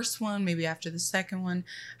the first one, maybe after the second one,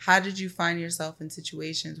 how did you find yourself in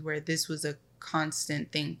situations where this was a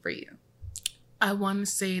constant thing for you? I want to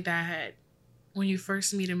say that when you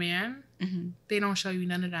first meet a man, they don't show you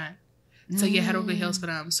none of that. So you're head over heels for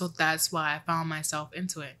them. So that's why I found myself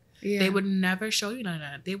into it. Yeah. They would never show you none of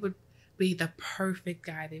that. They would be the perfect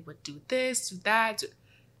guy. They would do this, do that.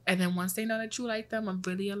 And then once they know that you like them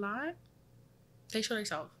really a lot, they show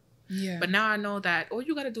themselves. Yeah. But now I know that all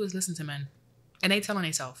you got to do is listen to men. And they tell on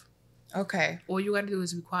themselves. Okay. All you got to do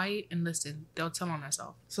is be quiet and listen. They'll tell on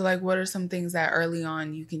themselves. So, like, what are some things that early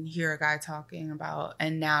on you can hear a guy talking about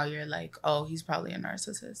and now you're like, oh, he's probably a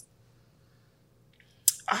narcissist?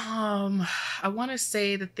 I want to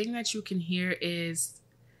say the thing that you can hear is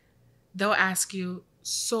they'll ask you,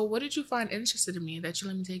 so what did you find interested in me that you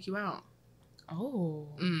let me take you out? Oh.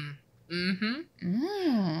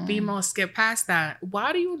 Females skip past that.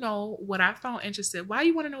 Why do you know what I found interested? Why do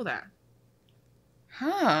you want to know that?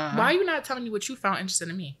 Huh. Why are you not telling me what you found interested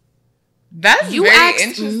in me? That's you very asked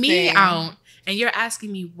interesting. me out, and you're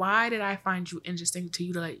asking me, why did I find you interesting to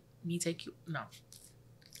you to let me take you? No.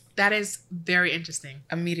 That is very interesting.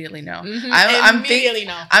 Immediately no. No. I'm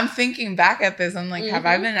thinking back at this. I'm like, have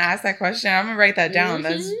I been asked that question? I'm gonna write that down.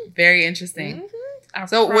 That's very interesting.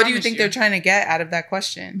 So what do you think they're trying to get out of that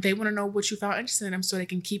question? They want to know what you found interested in them so they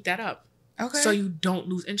can keep that up. Okay. So you don't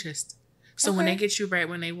lose interest. So when they get you right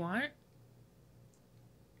when they want,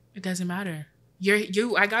 it doesn't matter.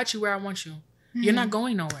 I got you where I want you. Mm-hmm. You're not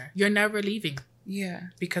going nowhere. You're never leaving. Yeah.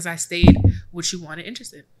 Because I stayed what you wanted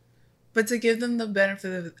interested. But to give them the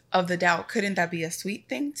benefit of the doubt, couldn't that be a sweet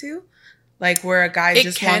thing too? Like where a guy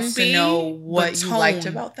just wants to know what you liked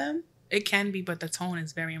about them? It can be, but the tone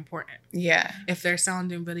is very important. Yeah. If they're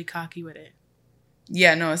sounding really cocky with it.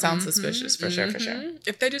 Yeah, no, it sounds suspicious for sure.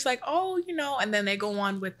 If they're just like, oh, and then they go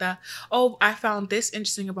on with the, oh, I found this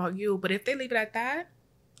interesting about you. But if they leave it at that,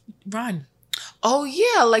 run. Oh,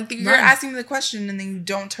 yeah. Like you're asking the question and then you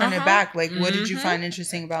don't turn it back. Like, what did you find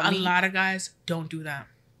interesting about me? A lot of guys don't do that.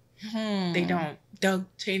 They don't. They'll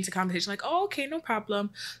change the conversation like, oh, okay, no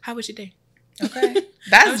problem. How was your day? Okay.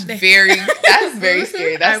 That's very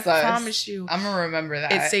scary. That's I promise you. I'm going to remember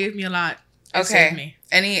that. It saved me a lot. It saved me.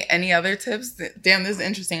 Any other tips? Damn, this is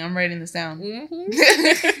interesting. I'm writing this down.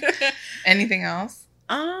 Anything else?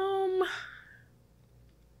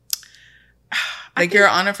 Like you're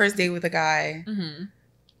on a first date with a guy. Mm-hmm.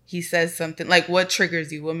 He says something. Like what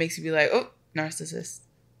triggers you? What makes you be like, oh, narcissist?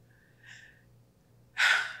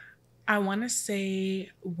 I want to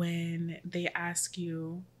say when they ask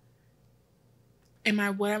you,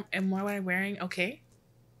 what am I wearing okay?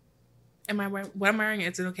 What I'm wearing,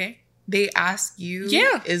 is it okay? They ask you,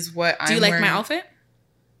 is what I'm wearing. Do you like my outfit?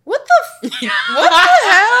 What the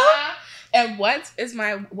hell? And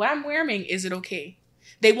what I'm wearing, is it okay?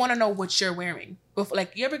 They want to know what you're wearing. Before,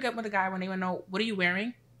 like, you ever get with a guy when they want to know, what are you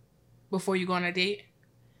wearing before you go on a date?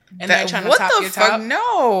 And they're trying to top your top?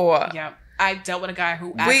 No. Yeah. I dealt with a guy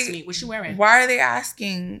who asked me, what you wearing? Why are they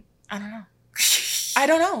asking? I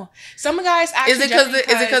don't know. Some guys actually... Is it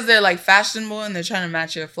because they're like fashionable and they're trying to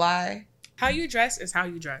match your fly? How you dress is how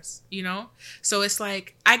you dress, So it's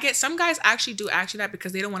like, I get some guys actually do that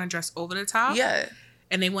because they don't want to dress over the top. Yeah.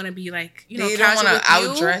 And they want to be like, they don't want to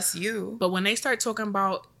outdress you. But when they start talking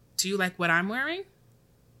about, do you like what I'm wearing?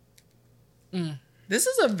 This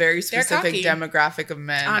is a very specific demographic of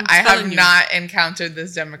men. I have not encountered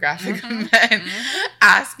this demographic of men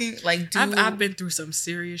asking, like, I've been through some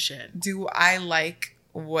serious shit. Do I like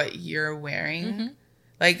what you're wearing? Mm-hmm.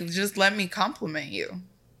 Like, just let me compliment you.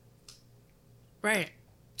 Right.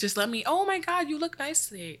 Just let me, oh my God, you look nice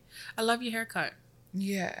today. I love your haircut.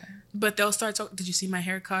 Yeah. But they'll start talking, did you see my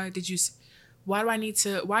haircut? Why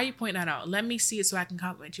are you pointing that out? Let me see it so I can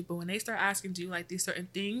compliment you. But when they start asking, do you like these certain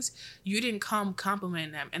things? You didn't come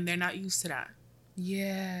compliment them and they're not used to that.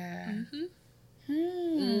 Yeah.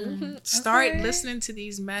 Start listening to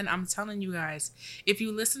these men. I'm telling you guys, if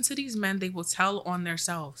you listen to these men, they will tell on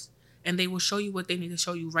themselves and they will show you what they need to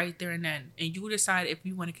show you right there and then. And you decide if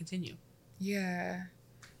you want to continue. Yeah.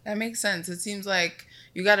 That makes sense. It seems like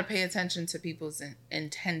you got to pay attention to people's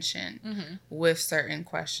intention with certain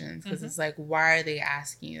questions because it's like, why are they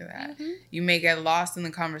asking you that? You may get lost in the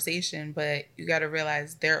conversation, but you got to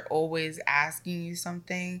realize they're always asking you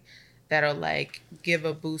something that'll like give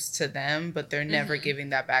a boost to them, but they're never giving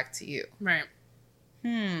that back to you. Right.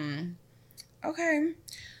 Okay.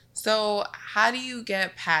 So how do you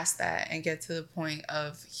get past that and get to the point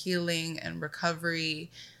of healing and recovery?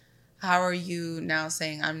 How are you now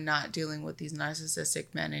saying I'm not dealing with these narcissistic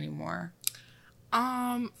men anymore?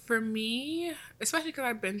 For me, especially because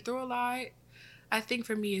I've been through a lot, I think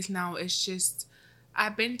for me it's just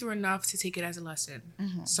I've been through enough to take it as a lesson.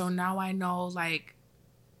 So now I know like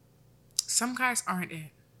some guys aren't it.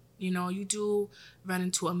 You do run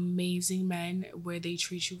into amazing men where they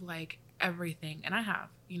treat you like everything, and I have.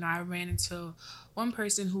 I ran into one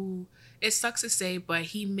person who, it sucks to say, but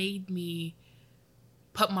he made me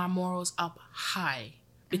put my morals up high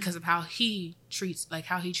because of how he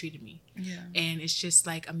treated me. Yeah. And it's just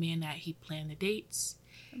like a man that he planned the dates.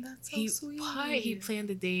 That's so sweet. He planned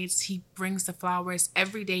the dates. He brings the flowers.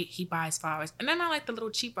 Every date he buys flowers. And they're not like the little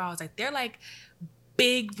cheap flowers. Like they're like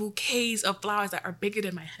big bouquets of flowers that are bigger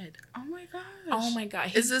than my head. Oh my gosh. Oh my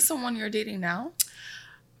God. Is this someone you're dating now?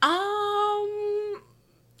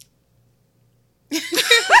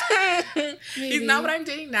 He's not what I'm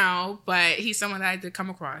dating now, but he's someone that I did come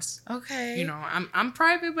across. Okay. You know, I'm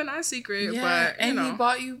private but not secret. Yeah, but and you know, he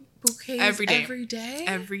bought you bouquets every day?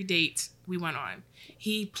 Every date we went on.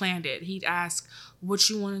 He planned it. He'd ask, what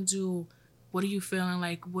you want to do? What are you feeling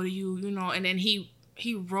like? What are you know? And then he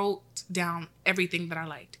wrote down everything that I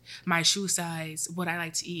liked. My shoe size, what I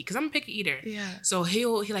like to eat. Because I'm a picky eater. Yeah. So he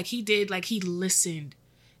listened.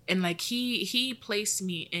 And like he placed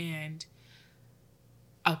me in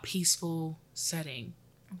a peaceful setting.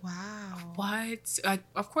 Wow. What? Like,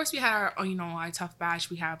 of course we had our our tough batch.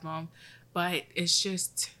 We have them. But it's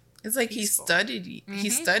just... It's like peaceful. He studied you. Mm-hmm. He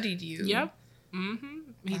studied you. Yep. Mm-hmm.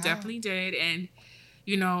 He Wow. definitely did. And,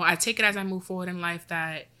 I take it as I move forward in life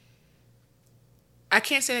that I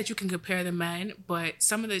can't say that you can compare the men, but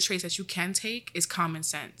some of the traits that you can take is common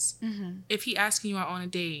sense. Mm-hmm. If he asking you out on a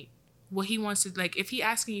date, what he wants to, like, if he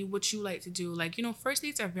asking you what you like to do, like, first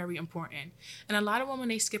dates are very important. And a lot of women,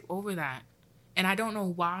 they skip over that. And I don't know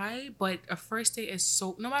why, but a first date is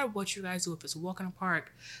so, no matter what you guys do, if it's a walk in a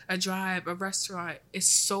park, a drive, a restaurant, it's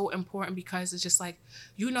so important because it's just like,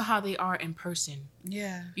 how they are in person.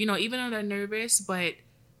 Yeah. Even though they're nervous, but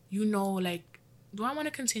like, do I want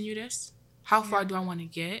to continue this? How far do I want to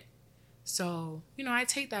get? So, I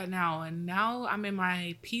take that now. And now I'm in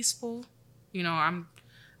my peaceful,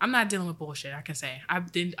 I'm not dealing with bullshit, I can say.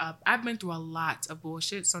 I've been through a lot of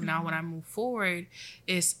bullshit. So now when I move forward,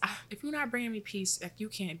 is if you're not bringing me peace, like, you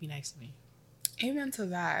can't be nice to me. Amen to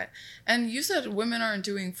that. And you said women aren't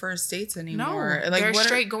doing first dates anymore. No, like, they're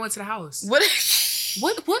straight going to the house. What?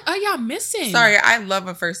 What are y'all missing? Sorry, I love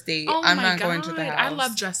a first date. Oh I'm my not God. going to the house. I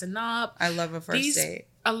love dressing up. I love a first date.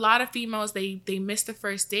 A lot of females, they miss the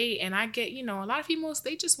first date, and I get, a lot of females,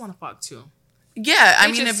 they just want to fuck too. Yeah, I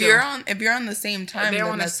They mean, just if you're on the same time, they're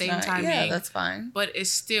then on the that's same not, timing. Yeah, that's fine. But it's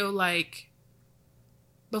still like,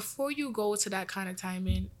 before you go to that kind of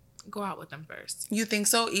timing, go out with them first. You think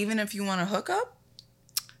so? Even if you want to hook up?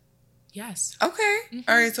 Yes. Okay. Mm-hmm.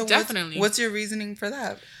 All right. So definitely. What's your reasoning for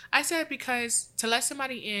that? I said because to let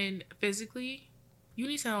somebody in physically, you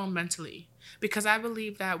need to know mentally. Because I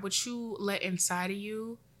believe that what you let inside of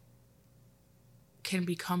you can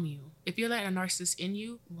become you. If you're letting a narcissist in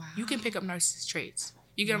you, you can pick up narcissist traits.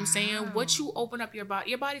 You get what I'm saying? What you open up your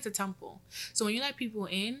body's a temple. So when you let people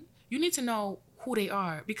in, you need to know who they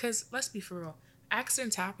are. Because let's be for real,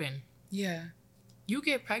 accidents happen. Yeah. You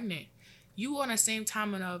get pregnant. You on the same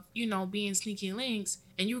time of, being sneaky links,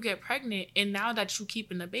 and you get pregnant, and now that you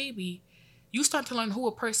keeping the baby, you start to learn who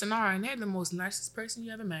a person are, and they're the most narcissist person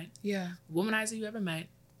you ever met. Yeah. Womanizer you ever met.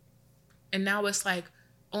 And now it's like,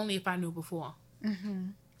 only if I knew before. Mm-hmm.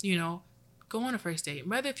 Go on a first date.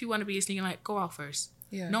 Whether if you want to be a sneaky link, go out first.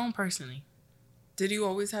 Yeah. Know them personally. Did you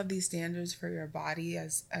always have these standards for your body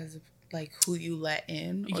as like who you let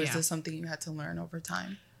in? Or is this something you had to learn over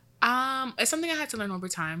time? It's something I had to learn over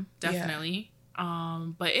time, definitely. Yeah.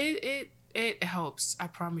 But it helps. I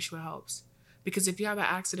promise you it helps. Because if you have an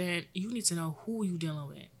accident, you need to know who you dealing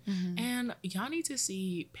with. Mm-hmm. And y'all need to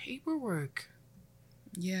see paperwork.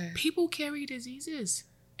 Yeah. People carry diseases.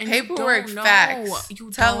 And paperwork, facts.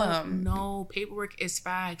 You tell them. No, paperwork is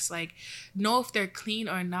facts. Like, know if they're clean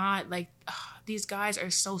or not. Like, these guys are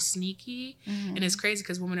so sneaky. Mm-hmm. And it's crazy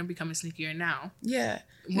because women are becoming sneakier now. Yeah.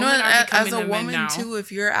 As a woman too,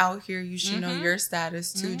 if you're out here, you should know your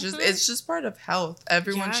status too. Mm-hmm. It's just part of health.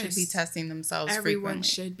 Everyone should be testing themselves Everyone frequently.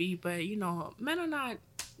 Should be, but men are not,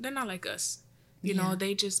 they're not like us. You know,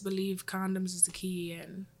 they just believe condoms is the key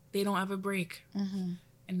and they don't ever break. Mm-hmm.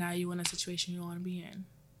 And now you're in a situation you don't want to be in.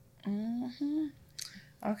 Mm-hmm.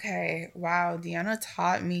 Okay. Wow. Deanna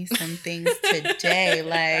taught me some things today.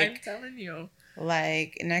 Like, I'm telling you.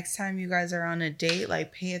 Like, next time you guys are on a date,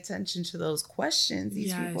 like, pay attention to those questions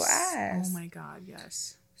these people ask. Oh my God,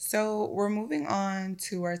 yes. So we're moving on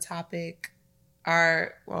to our topic,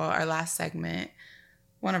 our last segment,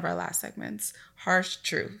 one of our last segments, harsh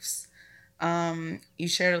truths. You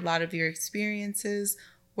shared a lot of your experiences.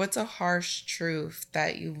 What's a harsh truth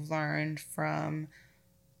that you've learned from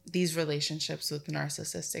these relationships with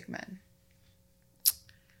narcissistic men?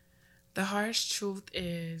 The harsh truth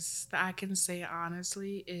is, that I can say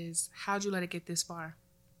honestly, is how'd you let it get this far?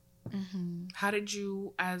 Mm-hmm. How did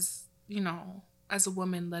you, as a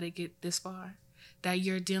woman, let it get this far? That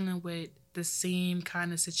you're dealing with the same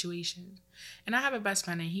kind of situation. And I have a best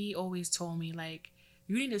friend, and he always told me, like,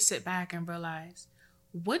 you need to sit back and realize,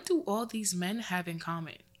 what do all these men have in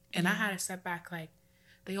common? And I had to step back, like,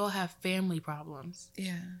 they all have family problems.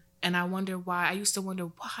 Yeah. And I wonder why. I used to wonder,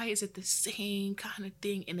 why is it the same kind of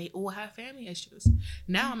thing and they all have family issues?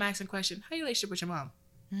 Now I'm asking the question, how your relationship with your mom?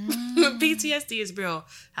 PTSD is real.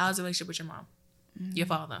 How's the relationship with your mom? Your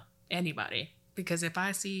father? Anybody? Because if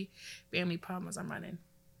I see family problems, I'm running.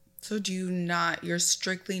 So you're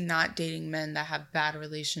strictly not dating men that have bad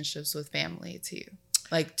relationships with family to you?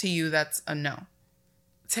 Like, to you, that's a no.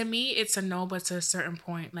 To me, it's a no, but to a certain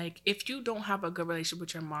point. Like, if you don't have a good relationship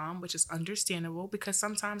with your mom, which is understandable, because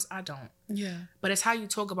sometimes I don't. Yeah. But it's how you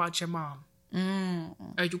talk about your mom.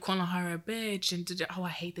 Or you calling her a bitch and, I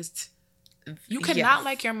hate this. You cannot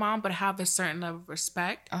like your mom, but have a certain level of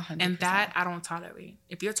respect. 100%. And that I don't tolerate.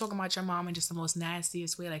 If you're talking about your mom in just the most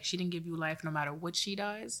nastiest way, like she didn't give you life no matter what she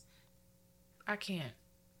does, I can't.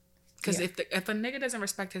 Because if a nigga doesn't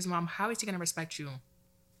respect his mom, how is he going to respect you?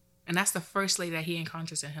 And that's the first lady that he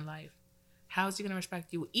encounters in his life. How is he going to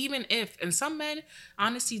respect you? Even if, and some men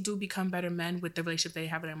honestly do become better men with the relationship they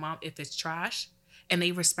have with their mom if it's trash and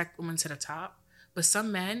they respect women to the top. But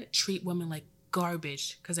some men treat women like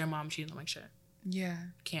garbage because their mom treated them like shit. Yeah.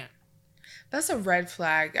 Can't. That's a red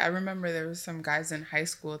flag. I remember there was some guys in high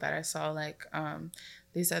school that I saw, like,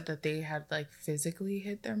 they said that they had, like, physically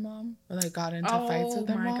hit their mom or, like, got into fights with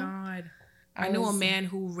their mom. Oh, my God. I knew a man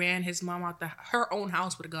who ran his mom out her own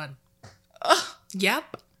house with a gun.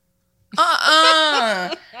 Yep.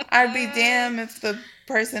 I'd be damned if the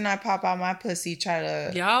person I pop out my pussy try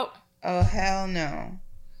to... Yep. Oh, hell no.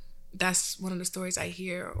 That's one of the stories I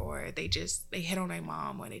hear, or they hit on their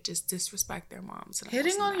mom, or they just disrespect their moms.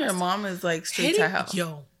 Hitting on your mom is like straight to hell.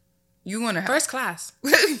 Yo. You want to first class.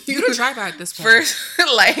 You're the driver at this point. First,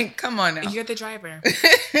 like, come on now. You're the driver.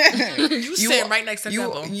 You sit right next to the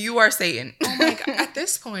devil. You are Satan. Oh my God. At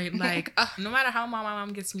this point, like, no matter how my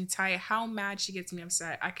mom gets me tight, how mad she gets me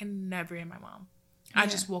upset, I can never hit my mom. I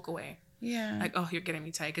just walk away. Yeah. Like, oh, you're getting me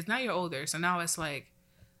tight. Because now you're older. So now it's like,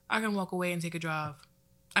 I can walk away and take a drive.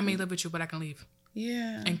 I may live with you, but I can leave.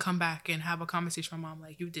 Yeah. And come back and have a conversation with mom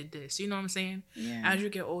like, you did this. You know what I'm saying? Yeah. As you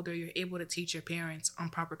get older, you're able to teach your parents on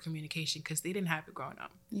proper communication because they didn't have it growing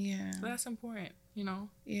up. Yeah. So that's important, you know?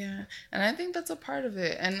 Yeah. And I think that's a part of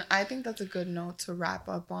it. And I think that's a good note to wrap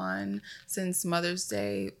up on, since Mother's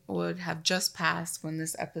Day would have just passed when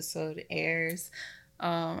this episode airs.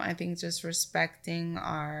 I think just respecting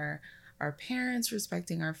our parents,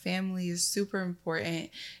 respecting our family is super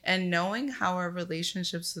important, and knowing how our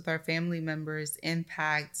relationships with our family members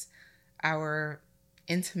impact our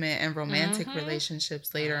intimate and romantic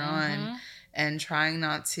relationships later on, and trying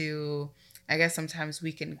not to, I guess sometimes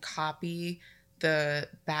we can copy the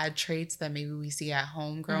bad traits that maybe we see at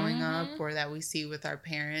home growing up or that we see with our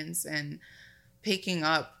parents, and picking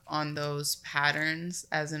up on those patterns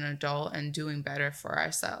as an adult and doing better for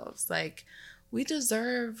ourselves. Like, we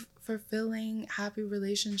deserve fulfilling, happy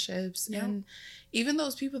relationships. Yep. And even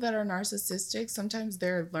those people that are narcissistic, sometimes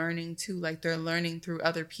they're learning too. Like, they're learning through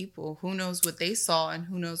other people. Who knows what they saw and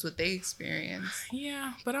who knows what they experienced.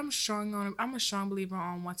 Yeah, but I'm a strong believer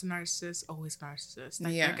on once a narcissist, always a narcissist.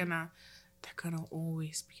 Like, yeah. They're gonna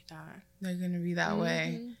always be that. They're gonna be that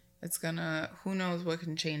way. It's who knows what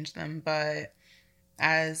can change them, but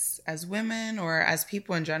as women, or as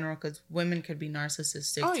people in general, because women could be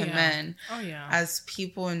narcissistic to men. Oh, yeah. As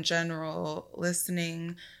people in general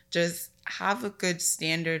listening, just have a good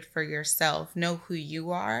standard for yourself. Know who you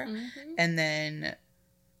are. And then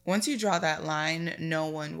once you draw that line, no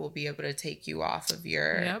one will be able to take you off of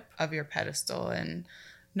your pedestal. And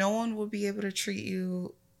no one will be able to treat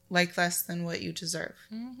you like less than what you deserve.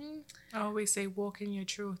 I always say, walk in your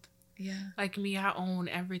truth. Yeah. Like me, I own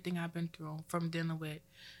everything I've been through, from dealing with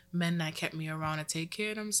men that kept me around to take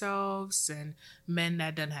care of themselves, and men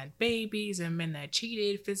that done had babies, and men that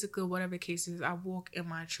cheated, physical, whatever cases. I walk in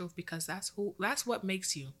my truth because that's what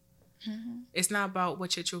makes you. It's not about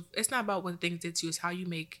what your truth. It's not about what things did to you. It's how you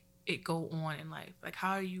make it go on in life. Like,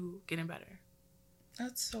 how are you getting better?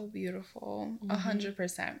 That's so beautiful.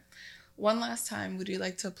 100%. One last time, would you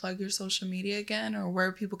like to plug your social media again, or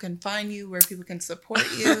where people can find you, where people can support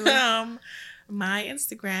you? My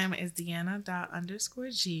Instagram is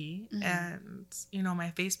Deanna._G. And,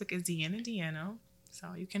 my Facebook is Deanna.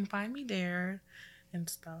 So you can find me there and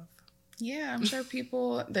stuff. Yeah, I'm sure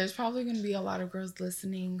there's probably going to be a lot of girls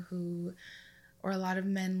listening or a lot of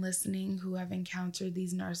men listening who have encountered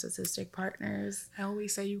these narcissistic partners. I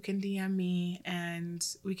always say you can DM me and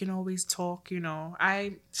we can always talk.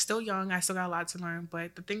 I'm still young. I still got a lot to learn,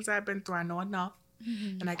 but the things I've been through, I know enough.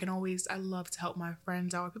 And I love to help my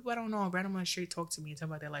friends out. People I don't know, randomly straight talk to me and tell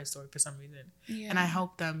about their life story for some reason. Yeah. And I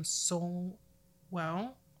help them so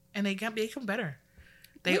well, and they become better.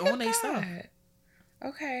 They own their stuff.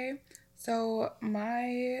 Okay. So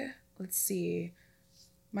let's see.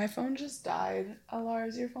 My phone just died. Alar,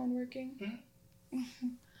 is your phone working? I'm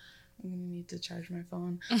going to need to charge my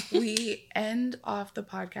phone. We end off the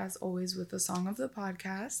podcast always with the song of the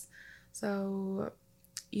podcast. So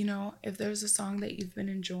you know, if there's a song that you've been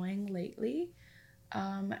enjoying lately,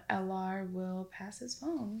 LR will pass his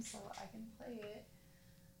phone so I can play it.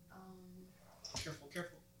 Careful.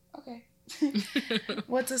 Okay.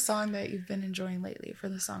 What's a song that you've been enjoying lately for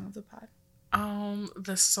the song of the pod?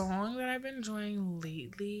 The song that I've been enjoying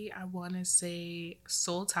lately, I want to say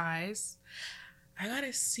Soul Ties. I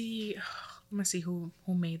gotta see. I'm gonna see who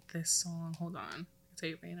made this song. Hold on, I'll tell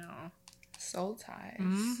you right now. Soul Ties.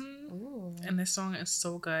 Mm-hmm. Ooh. And this song is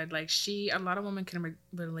so good. Like a lot of women can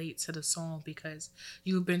relate to the song because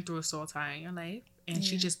you've been through a soul tie in your life, and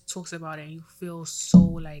she just talks about it, and you feel so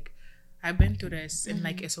like, I've been through this, and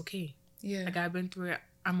like it's okay. Yeah. Like I've been through it.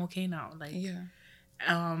 I'm okay now. Like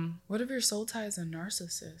what if your soul tie is a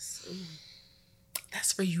narcissist? Ooh.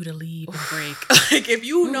 That's for you to leave and break. Like if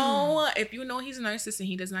you know he's a narcissist and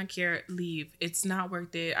he does not care, leave. It's not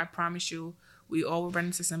worth it. I promise you. We all run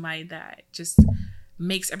into somebody that just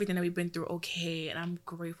makes everything that we've been through okay. And I'm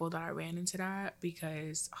grateful that I ran into that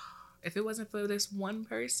because if it wasn't for this one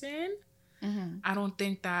person, I don't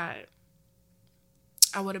think that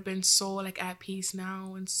I would have been so like at peace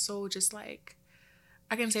now and so just like,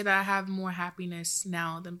 I can say that I have more happiness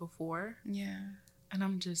now than before. Yeah. And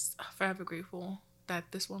I'm just forever grateful that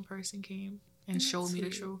this one person came and showed me the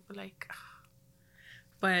truth.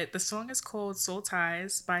 But the song is called Soul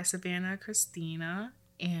Ties by Savannah Christina,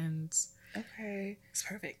 and it's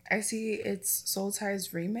perfect. I see it's Soul Ties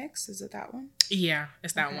Remix. Is it that one? Yeah,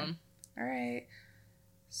 it's that one. All right.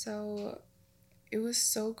 So it was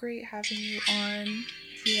so great having you on,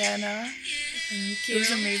 Deanna. Thank you. It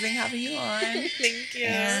was amazing having you on. Thank you.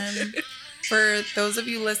 And for those of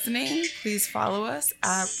you listening, please follow us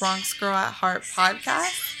at Bronx Girl at Heart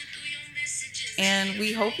Podcast. And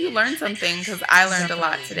we hope you learned something because I learned a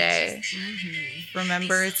lot today.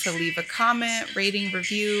 Remember to leave a comment, rating,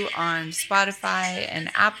 review on Spotify and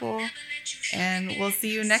Apple. And we'll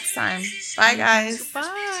see you next time. Bye, guys. Bye.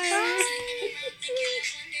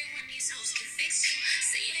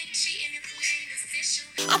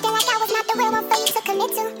 Acting like I was not the real one for you to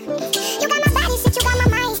commit to. You got my body, shit, you got my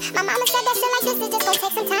mind. My mama said that shit like this is just gonna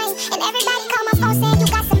take some time. And everybody call my phone saying